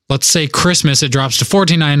let's say Christmas, it drops to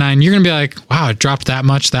 $14.99, you're gonna be like, wow, it dropped that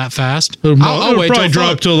much that fast. I'll wait till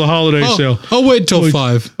drop till the holiday sale. I'll wait till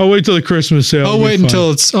 5. I'll wait till the Christmas sale. I'll wait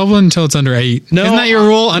until it's under 8. No, isn't that your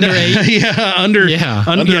rule? Under 8? Yeah, under 8.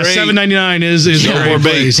 $7.99 is your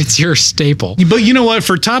base. It's your staple. But you know what?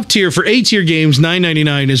 For top tier, for A-tier games,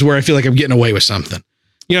 $9.99 is where I feel like I'm getting away with something.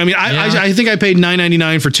 You know what I mean? I think I paid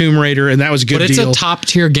 $9.99 for Tomb Raider, and that was a good deal. But it's a top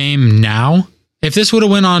tier game now. If this would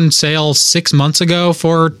have went on sale 6 months ago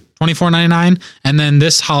for $24.99, and then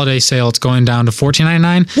this holiday sale, it's going down to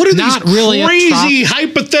 $14.99. What are these crazy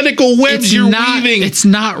hypothetical webs you're weaving? It's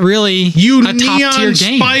not really a top tier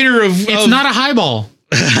game. Spider of it's not a highball.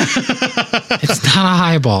 It's not a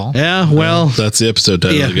highball. Yeah, well, that's the episode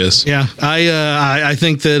title, I guess. Yeah, I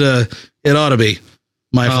think that it ought to be,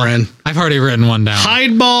 my friend. I've already written one down.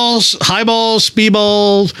 Highballs,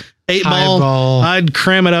 speedballs, 8-ball. I'd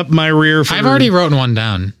cram it up my rear. I've already written one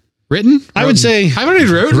down. I would say I've already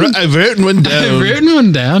written. I've written one down. I've written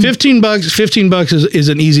one down. $15 is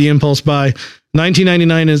an easy impulse buy.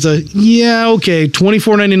 $19.99 is okay.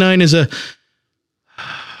 $24.99 is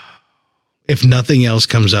if nothing else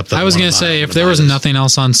comes up. I was going to say, if there was nothing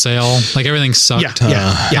else on sale, like everything sucked.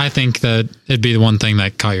 Yeah. I think that it'd be the one thing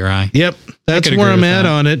that caught your eye. Yep. That's where I'm at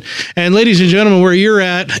on it. And ladies and gentlemen, where you're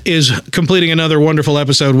at is completing another wonderful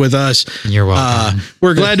episode with us. You're welcome.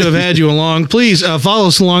 We're glad to have had you along. Please follow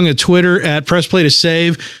us along at Twitter at Press Play to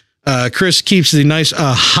Save. Chris keeps the nice,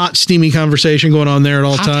 hot, steamy conversation going on there at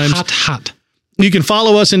all times. Hot. You can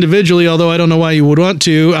follow us individually, although I don't know why you would want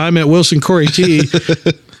to. I'm at Wilson Corey T.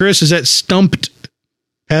 Chris is at Stumped,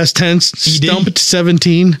 past tense, Stumped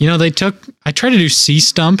 17. I tried to do C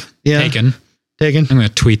Stump. Yeah. Taken. I'm going to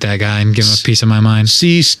tweet that guy and give him a piece of my mind.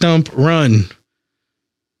 C Stump Run.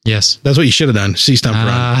 Yes. That's what you should have done. C Stump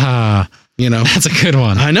Run. That's a good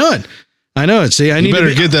one. I know it. See, I need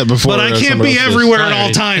to get that before. But I can't be everywhere at all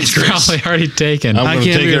times, Chris. It's probably already taken. I'm going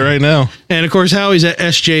to take it right now. And of course, Howie's at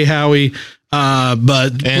SJ Howie.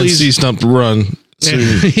 But and C Stump Run.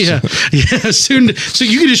 Soon. Soon. So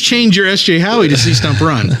you can just change your SJ Howie to C Stump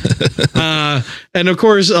Run. And of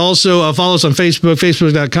course, also follow us on Facebook,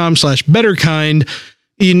 facebook.com/betterkind.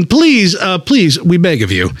 And please, we beg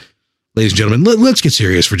of you, ladies and gentlemen, let's get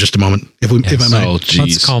serious for just a moment. If I might. Oh, geez.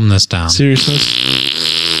 Let's calm this down. Seriousness.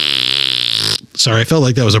 Sorry, I felt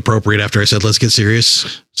like that was appropriate after I said, let's get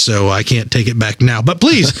serious. So I can't take it back now, but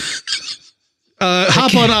please.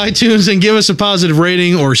 Hop on iTunes and give us a positive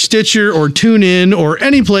rating, or Stitcher, or TuneIn, or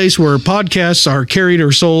any place where podcasts are carried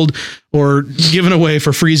or sold or given away for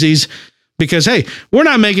freezies. Because, hey, we're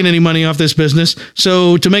not making any money off this business.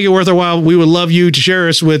 So to make it worth our while, we would love you to share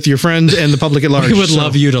us with your friends and the public at large. We would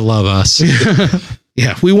love you to love us.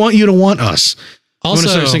 Yeah, we want you to want us. Also, I'm going to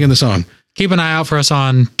start singing the song. Keep an eye out for us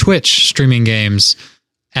on Twitch streaming games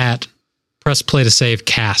at Press Play to Save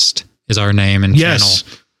Cast is our name and channel.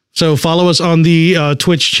 So follow us on the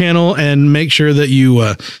Twitch channel and make sure that you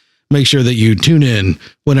tune in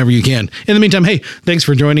whenever you can. In the meantime, hey, thanks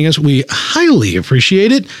for joining us. We highly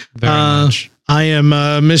appreciate it. Very much. I am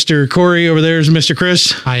Mr. Corey. Over there is Mr.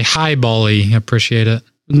 Chris. I highbally appreciate it.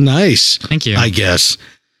 Nice. Thank you. I guess.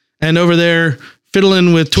 and over there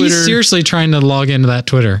fiddling with Twitter. He's seriously trying to log into that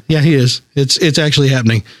Twitter. Yeah, he is. It's actually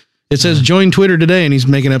happening. It says join Twitter today, and he's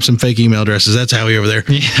making up some fake email addresses. That's Howie over there.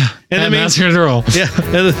 Yeah. And that Master Control. Yeah.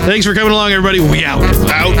 Thanks for coming along, everybody. We out.